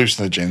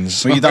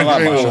hallucinogens. Well, you don't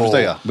like mushrooms, do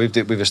you?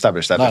 We've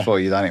established that before.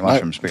 You don't eat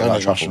mushrooms, but you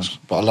like truffles. Mushrooms,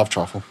 but I love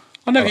truffle.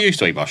 I never used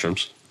to eat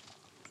mushrooms.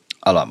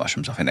 I like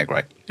mushrooms. I think they're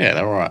great. Yeah,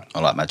 they're all right. I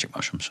like magic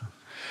mushrooms.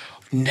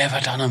 Never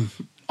done them.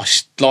 I've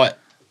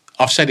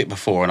said it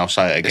before and I'll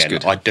say it again.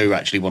 I do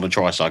actually want to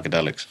try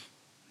psychedelics.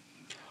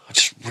 I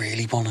just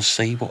really want to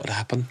see what would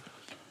happen.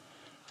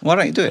 Why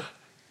don't you do it?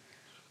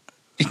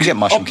 You can get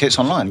mushroom kits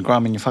online, grow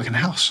them in your fucking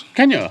house.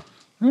 Can you?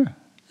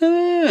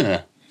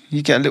 Yeah.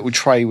 You get a little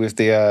tray with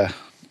the,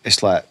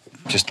 it's like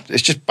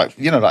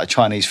a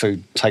Chinese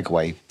food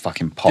takeaway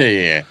fucking pot.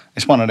 Yeah.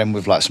 It's one of them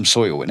with like some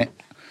soil in it.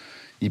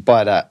 You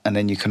buy that and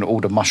then you can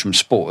order mushroom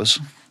spores.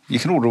 You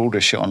can order all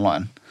this shit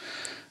online.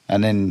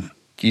 And then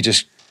you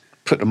just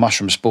put the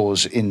mushroom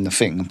spores in the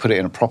thing and put it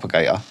in a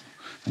propagator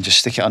and just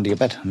stick it under your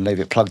bed and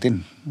leave it plugged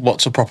in.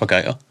 What's a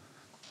propagator?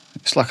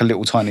 It's like a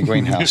little tiny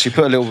greenhouse. You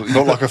put a little...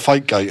 Not like a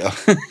fake gator.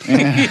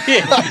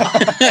 Yeah,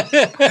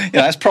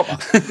 that's proper.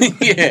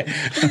 Yeah.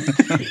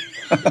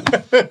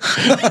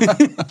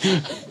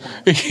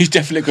 He's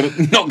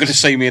definitely not going to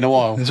see me in a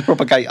while. It's a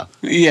propagator.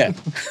 Yeah.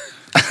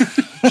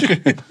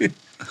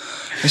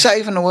 Is that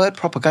even the word,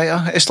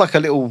 propagator? It's like a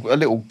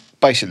little,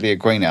 basically a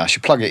greenhouse.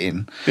 You plug it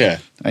in. Yeah.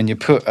 And you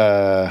put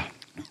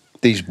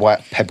these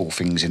white pebble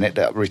things in it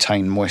that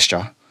retain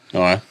moisture.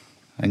 All right.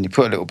 And you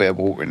put a little bit of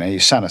water in there. You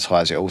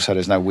sanitise it all so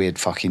there's no weird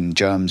fucking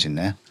germs in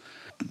there.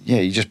 Yeah,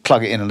 you just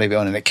plug it in and leave it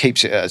on and it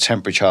keeps it at a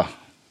temperature.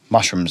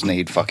 Mushrooms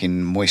need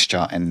fucking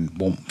moisture and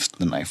warmth,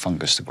 don't they?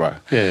 Fungus to grow.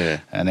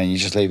 Yeah. And then you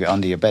just leave it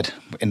under your bed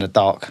in the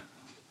dark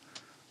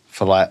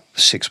for like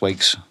 6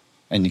 weeks.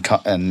 And you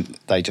cut, and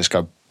they just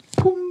go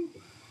boom.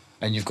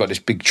 And you've got this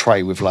big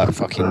tray with like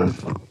fucking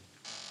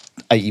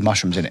 80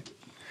 mushrooms in it.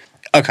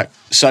 Okay,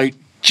 so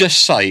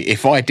just say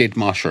if I did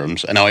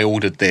mushrooms and I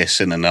ordered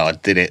this and then I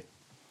did it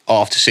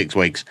after 6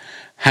 weeks,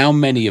 how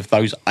many of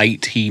those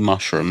 80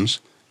 mushrooms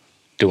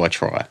do I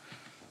try?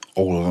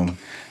 All of them.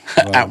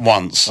 At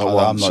once?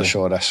 I'm not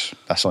sure.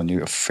 That's on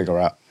you to figure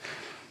out.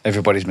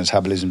 Everybody's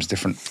metabolism's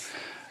different.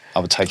 I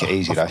would take it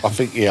easy though. I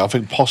think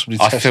possibly.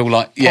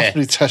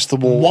 Possibly test the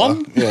water.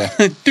 One?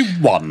 Yeah. Do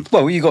one.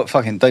 Well, you got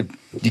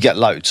you get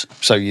loads,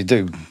 so you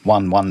do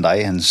one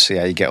day and see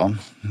how you get on,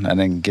 and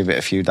then give it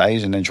a few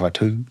days, and then try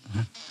 2,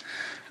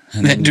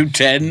 and then do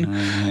 10.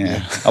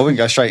 Yeah, I wouldn't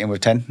go straight in with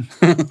 10.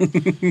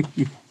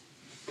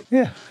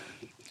 Yeah.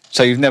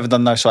 So you've never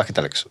done no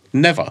psychedelics?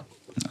 Never. No.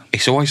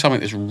 It's always something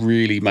that's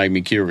really made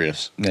me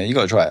curious. Yeah, you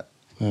got to try it.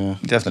 Yeah.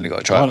 You definitely got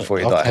to try it before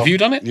you die. Have you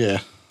done it?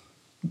 Yeah.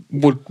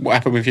 What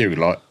happened with you?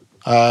 Like,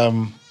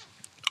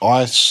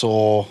 I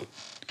saw,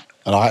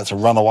 and I had to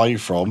run away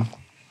from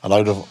a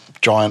load of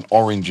giant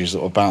oranges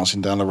that were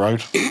bouncing down the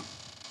road.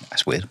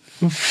 That's weird.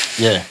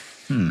 Yeah.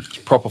 It's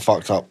proper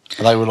fucked up.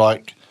 And they were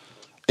like,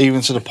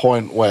 even to the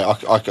point where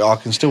I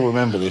can still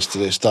remember this to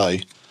this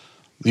day.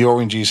 The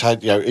oranges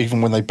had, even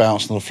when they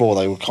bounced on the floor,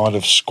 they were kind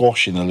of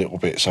squashing a little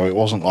bit. So it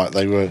wasn't like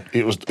they were.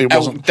 It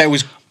wasn't. There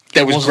was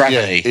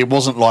gravity. Yeah, it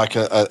wasn't like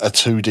a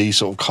 2D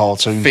sort of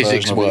cartoon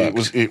physics version work.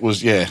 It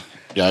was.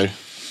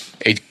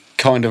 It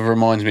kind of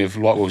reminds me of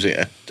what was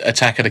it?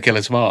 Attack of the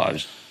Killer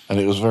Tomatoes. And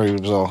it was very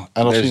bizarre.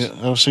 And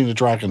I've seen the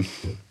dragon.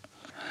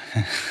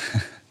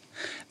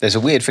 There's a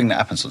weird thing that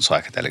happens on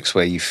psychedelics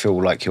where you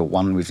feel like you're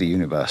one with the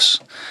universe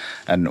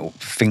and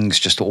things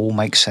just all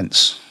make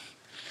sense.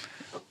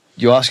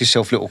 You ask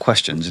yourself little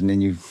questions and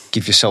then you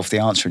give yourself the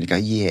answer and you go,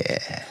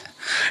 yeah.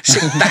 See,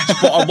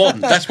 that's what I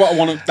want. That's what I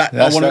want to.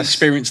 I want to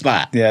experience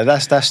that. Yeah,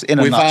 that's in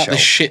a without nutshell. the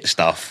shit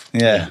stuff.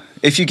 Yeah,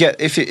 if you get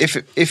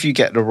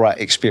the right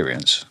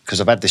experience,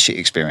 because I've had the shit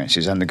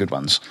experiences and the good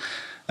ones,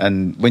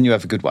 and when you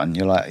have a good one,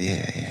 you're like,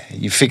 yeah,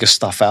 you figure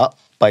stuff out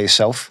by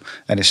yourself,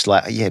 and it's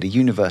like, yeah, the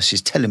universe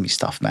is telling me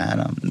stuff, man.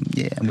 I'm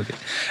with it.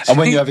 And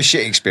when you have a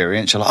shit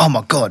experience, you're like, oh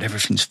my god,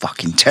 everything's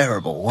fucking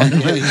terrible.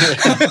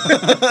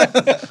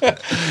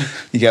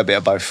 You get a bit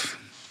of both.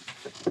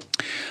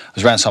 I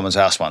was around someone's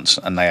house once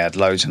and they had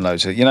loads and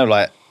loads of,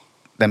 like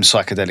them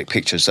psychedelic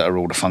pictures that are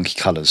all the funky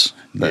colours.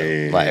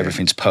 Like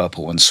everything's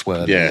purple and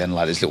swirly and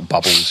like there's little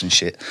bubbles and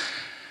shit.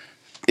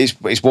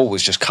 His wall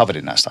was just covered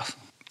in that stuff.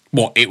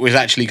 What, it was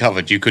actually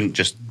covered? You couldn't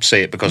just see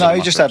it because of No,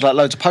 he just had like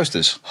loads of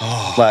posters.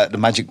 Like the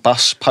Magic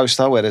Bus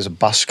poster where there's a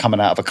bus coming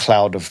out of a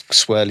cloud of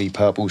swirly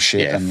purple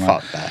shit. Yeah, and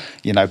fuck like,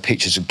 that.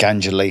 Pictures of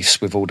ganja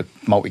leaves with all the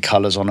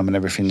multicolours on them and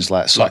everything's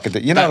like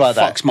psychedelic. That like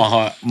that.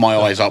 fucks my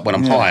eyes up when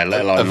I'm high,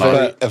 let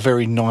alone a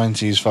very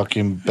 90s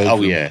fucking bedroom.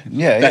 Oh, yeah.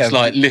 Yeah, That's yeah.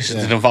 like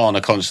listening to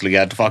Nirvana constantly,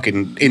 had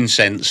fucking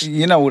incense.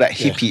 All that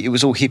hippie, it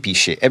was all hippie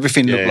shit.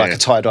 Everything looked like a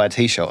tie-dye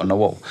T-shirt on the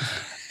wall.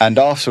 And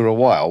after a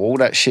while, all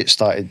that shit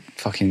started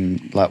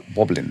fucking like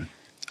wobbling.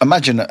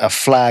 Imagine a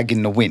flag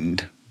in the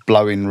wind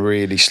blowing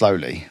really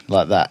slowly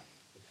like that.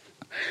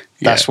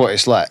 That's what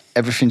it's like.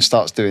 Everything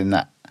starts doing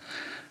that.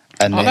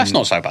 And then, that's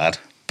not so bad.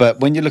 But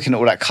when you're looking at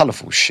all that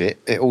colourful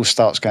shit, it all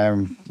starts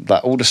going,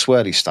 like all the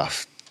swirly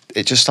stuff,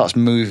 it just starts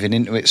moving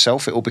into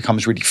itself. It all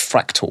becomes really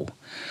fractal.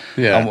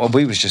 Yeah. And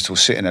we was just all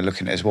sitting there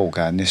looking at his wall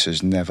going, this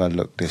has never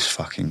looked this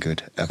fucking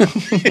good ever.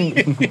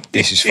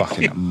 This is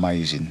fucking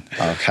amazing.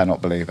 I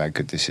cannot believe how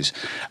good this is.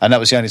 And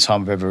that was the only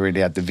time I've ever really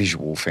had the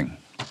visual thing.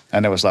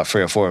 And there was like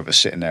 3 or 4 of us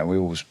sitting there and we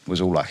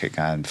was all like it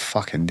going,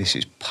 fucking this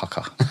is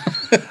pucker.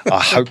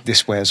 I hope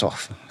this wears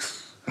off.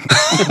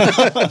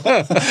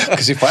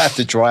 Because if I have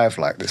to drive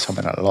like this, I'm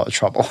in a lot of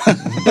trouble.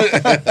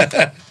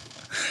 But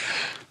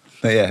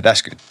yeah,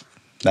 that's good.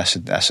 That's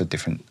a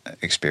different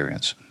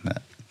experience.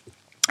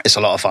 It's a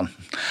lot of fun.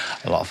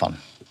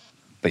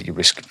 But you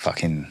risk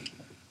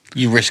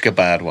a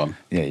bad one.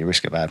 Yeah, you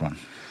risk a bad one.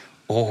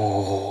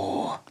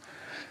 Oh.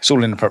 It's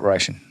all in the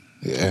preparation.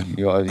 Yeah.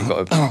 You got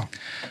to...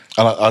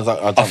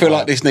 I feel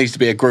like this needs to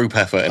be a group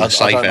effort in a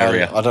safe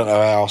area. I don't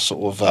know how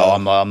sort of...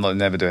 I'm not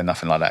never doing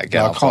nothing like that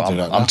again. No, I can't do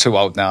that now. I'm too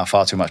old now,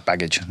 far too much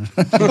baggage.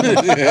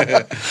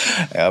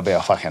 It'll be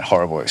a fucking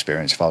horrible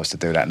experience if I was to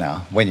do that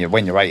now. When you're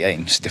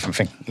 18, it's a different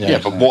thing. Yeah,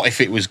 but what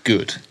if it was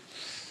good?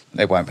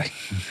 It won't be.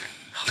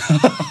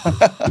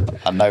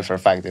 I know for a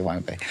fact it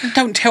won't be.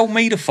 Don't tell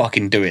me to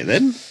fucking do it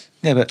then.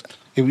 Yeah, but...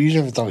 Yeah, but you've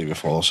never done it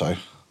before, so...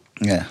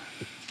 Yeah.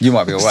 You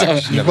might be all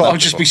right. So, I'll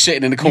just be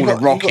sitting in the corner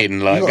rocking, you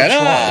like, got to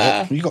going,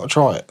 try it. You got to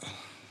try it.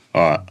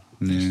 All right.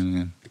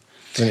 Yeah.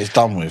 Then it's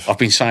done with. I've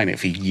been saying it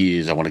for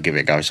years. I want to give it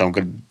a go, so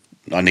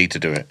I need to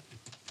do it.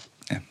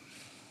 Yeah.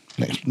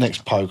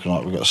 Next poker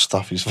night, we've got to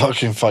stuff his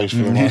fucking face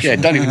with a Yeah,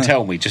 don't even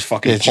tell me. Just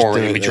fucking pour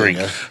it in my drink.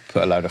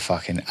 Put a load of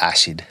fucking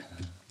acid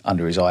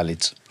under his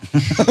eyelids.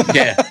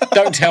 Yeah,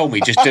 don't tell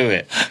me. Just do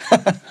it.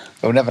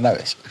 We'll never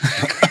notice.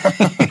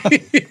 I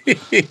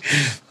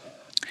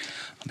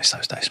miss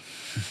those days.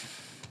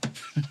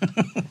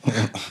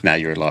 Now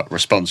you're like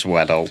responsible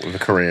adult with a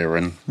career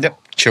and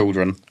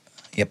children.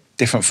 Yep,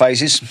 different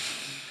phases.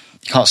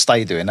 You can't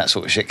stay doing that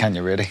sort of shit, can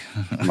you, really?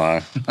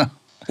 No.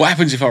 What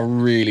happens if I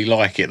really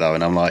like it, though,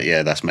 and I'm like,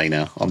 yeah, that's me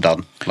now. I'm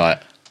done.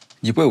 Like,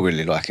 you will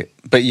really like it.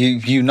 But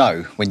you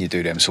know when you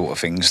do them sort of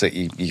things that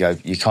you go,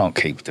 you can't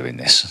keep doing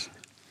this.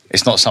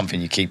 It's not something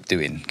you keep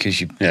doing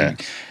because you... Yeah.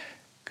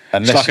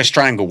 It's like a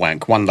strangle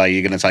wank. One day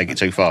you're going to take it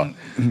too far.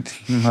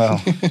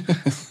 Well,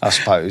 I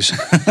suppose.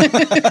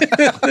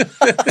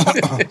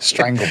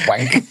 Strangle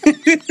wank.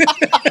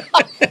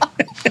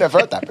 Never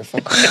heard that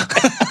before.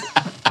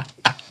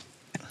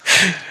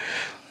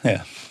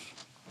 Yeah.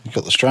 You've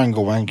got the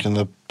strangle wank and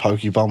the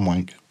pokey bum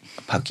wank.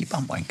 A pokey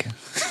bum wank.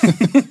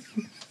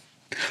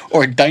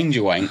 Or a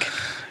danger wank.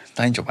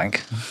 Danger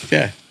wank.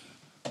 Yeah.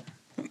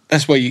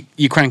 That's where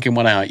you're cranking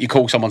one out, you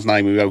call someone's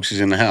name who else is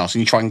in the house,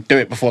 and you try and do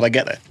it before they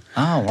get there.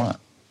 Oh, right.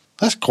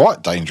 That's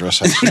quite dangerous,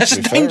 actually. That's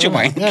a danger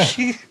wank. Yeah.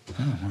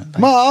 Oh, right,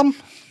 Mum!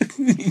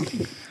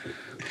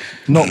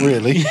 Not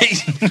really.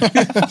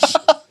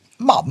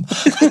 Mum?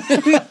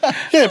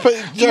 Yeah, but...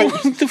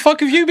 What the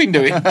fuck have you been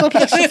doing? But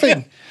that's the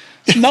thing.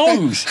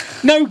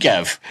 No,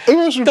 Gav.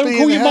 Who else would Don't be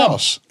call in the your mum.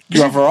 house?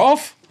 Your other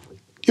half?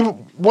 Yeah, but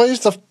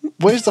where's the...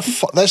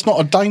 That's not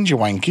a danger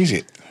wank, is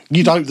it?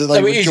 You'd hope that they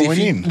No, would it is. join If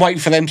you in.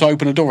 wait for them to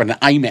open a door and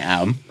aim it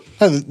at them.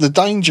 No, the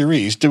danger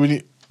is doing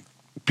it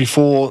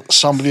before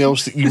somebody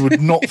else that you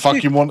would not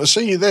fucking want to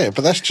see you there.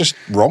 But that's just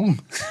wrong.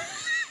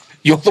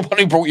 You're the one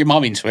who brought your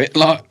mum into it.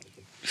 Like,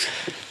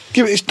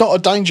 Yeah, but it's not a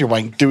danger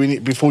wank doing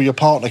it before your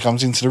partner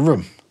comes into the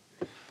room.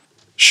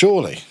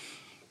 Surely.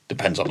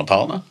 depends on the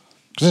partner.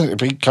 Because it'd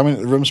be coming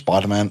into the room,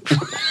 Spider-Man.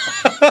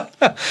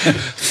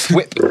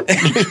 Whip.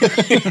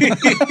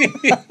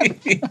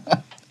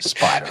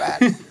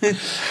 Spider-Man.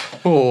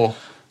 Oh.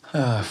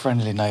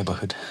 Friendly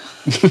neighbourhood.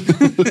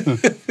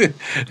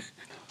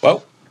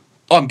 Well,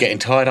 I'm getting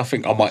tired. I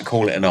think I might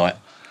call it a night.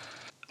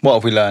 What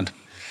have we learned?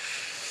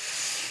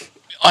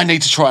 I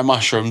need to try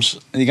mushrooms.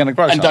 Are you going to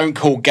grow And some? don't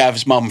call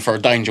Gav's mum for a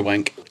danger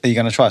wank. Are you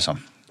going to try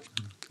some?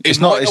 It's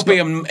not- not be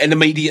an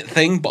immediate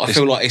thing, but I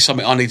feel like it's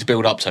something I need to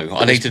build up to.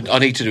 I need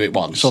to do it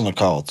once. It's on the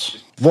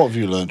cards. What have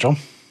you learned, John?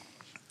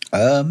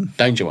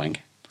 Danger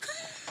wank.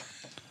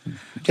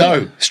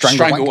 No,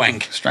 strangle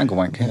wank. Strangle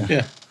wank,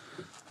 yeah.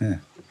 Yeah.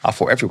 I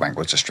thought every wank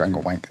was a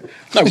strangle wank.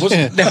 No, it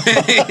wasn't.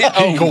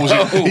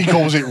 He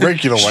calls it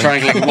regular wank.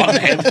 Strangling one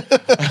head.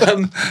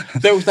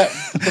 There was that.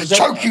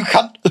 Choke you,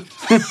 cunt!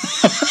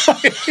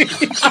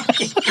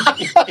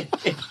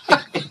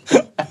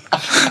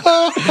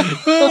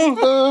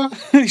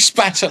 He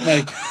spat at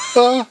me.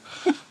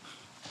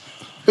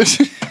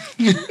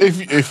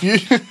 If you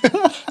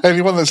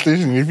anyone that's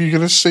listening, if you're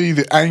going to see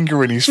the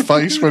anger in his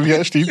face when he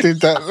actually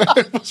did that,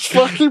 it was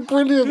fucking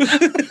brilliant.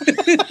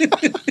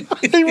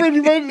 He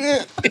really meant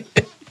it.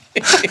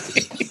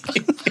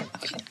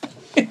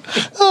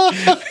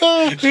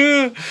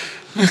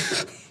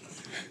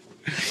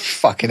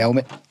 Fucking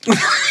helmet.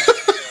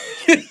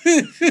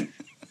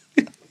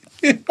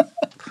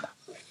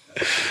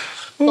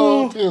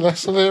 Oh, yeah,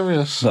 that's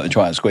hilarious. Got to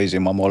try and squeeze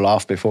in one more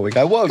laugh before we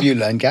go. What have you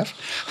learned, Gav?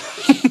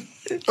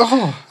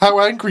 Oh, how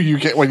angry you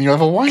get when you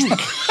have a wank.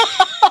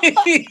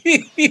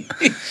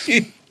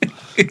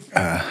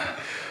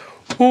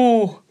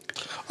 Oh,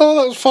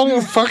 that was funny.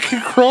 I'm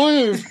fucking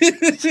crying.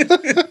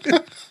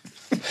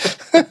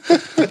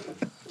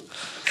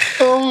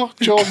 Oh,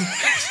 John.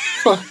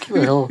 Fucking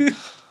hell.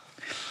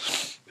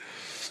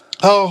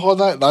 Oh, on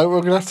that note,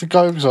 we're going to have to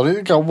go because I need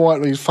to go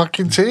wipe these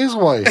fucking tears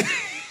away.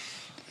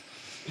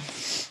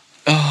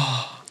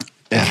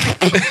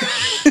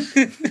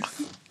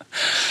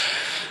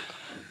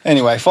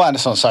 Anyway, find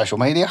us on social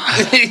media.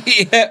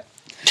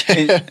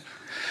 yeah.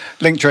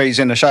 Link trees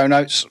in the show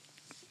notes.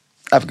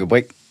 Have a good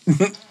week.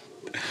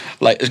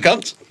 Laters,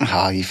 cunts.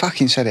 Oh, you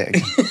fucking said it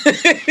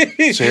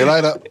again. See you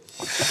later.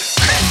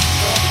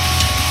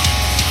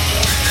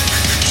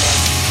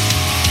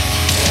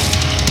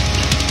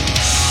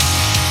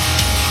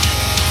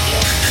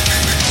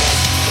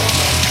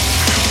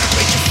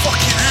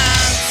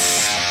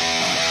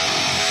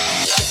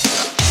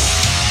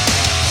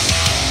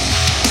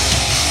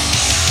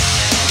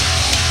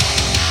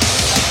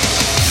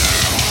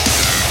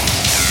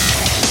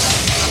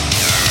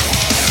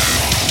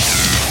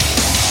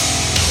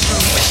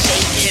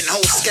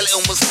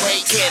 Skeleton was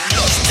breaking,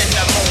 lost in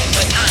the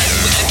moment. I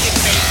was looking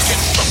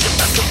vacant, rocking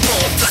back and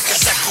forth like a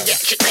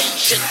psychiatric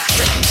nation.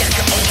 Straight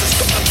jacket on to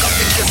stop the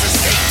coughing cause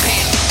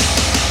escaping.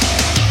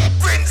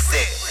 Rinse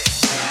it.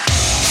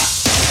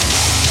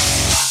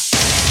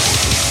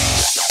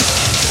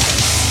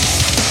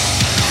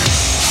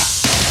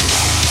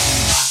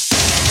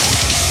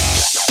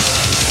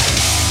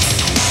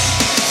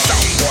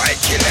 Sound boy,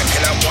 killer,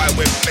 killer boy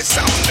with me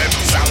sound them.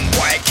 Sound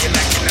boy,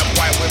 killer, killer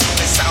boy with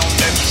me sound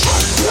them.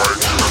 Sound boy,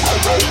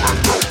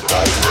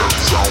 killer,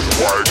 sound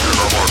white, and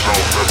I'm a know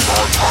them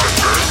on my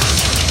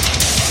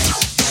neck.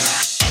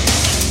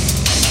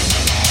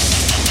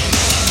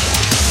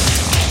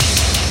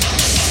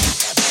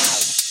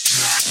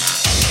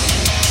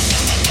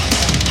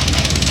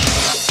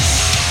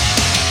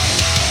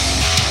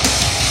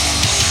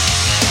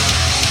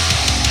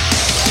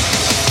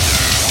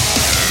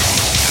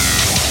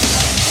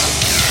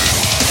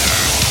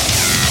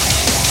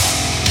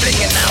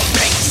 Blinging out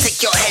paint,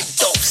 take your head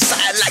off,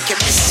 side like a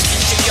misfit.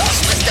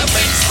 The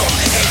rain's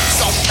gone,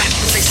 heads on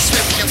backwards, they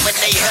swiveling when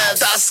they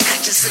heard us.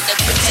 Catch us in the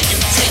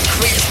pretending 10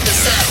 careers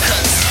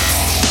berserkers.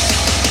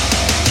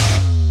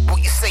 What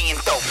you saying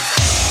though?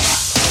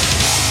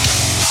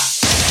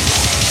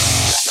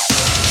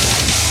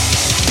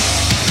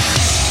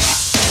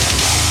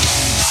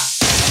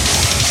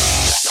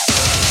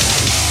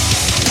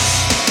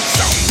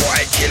 Sound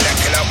boy, killer,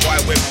 killer boy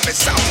with me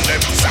sound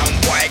them. Sound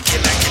boy,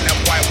 killer, killer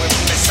boy with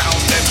me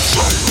sound them.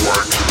 Sound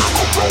boy, killer,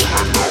 roll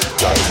and no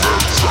roll them.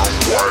 Sound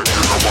boy,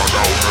 killer, one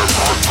out them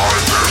on my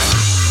neck.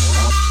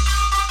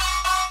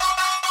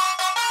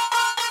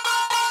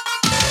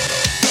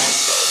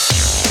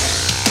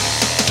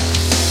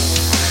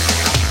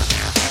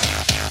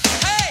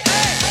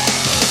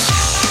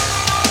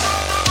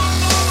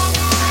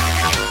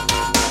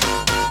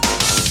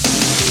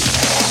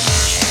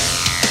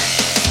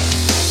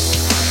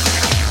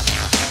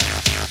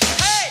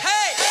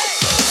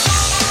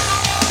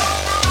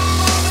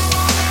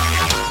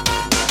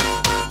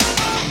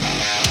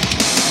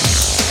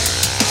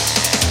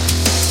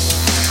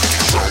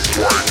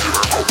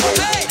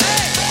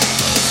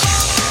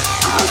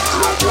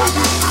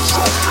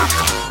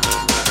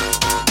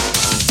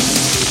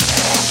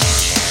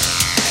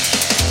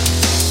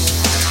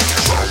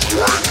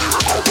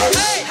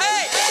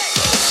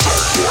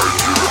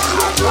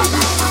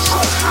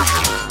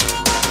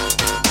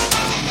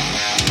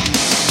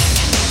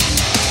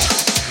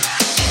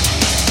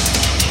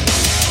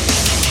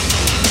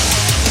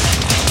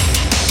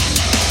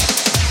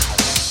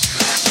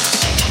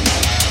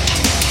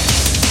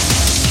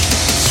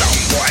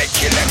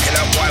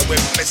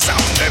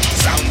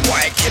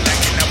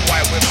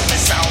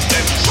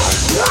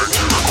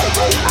 Right.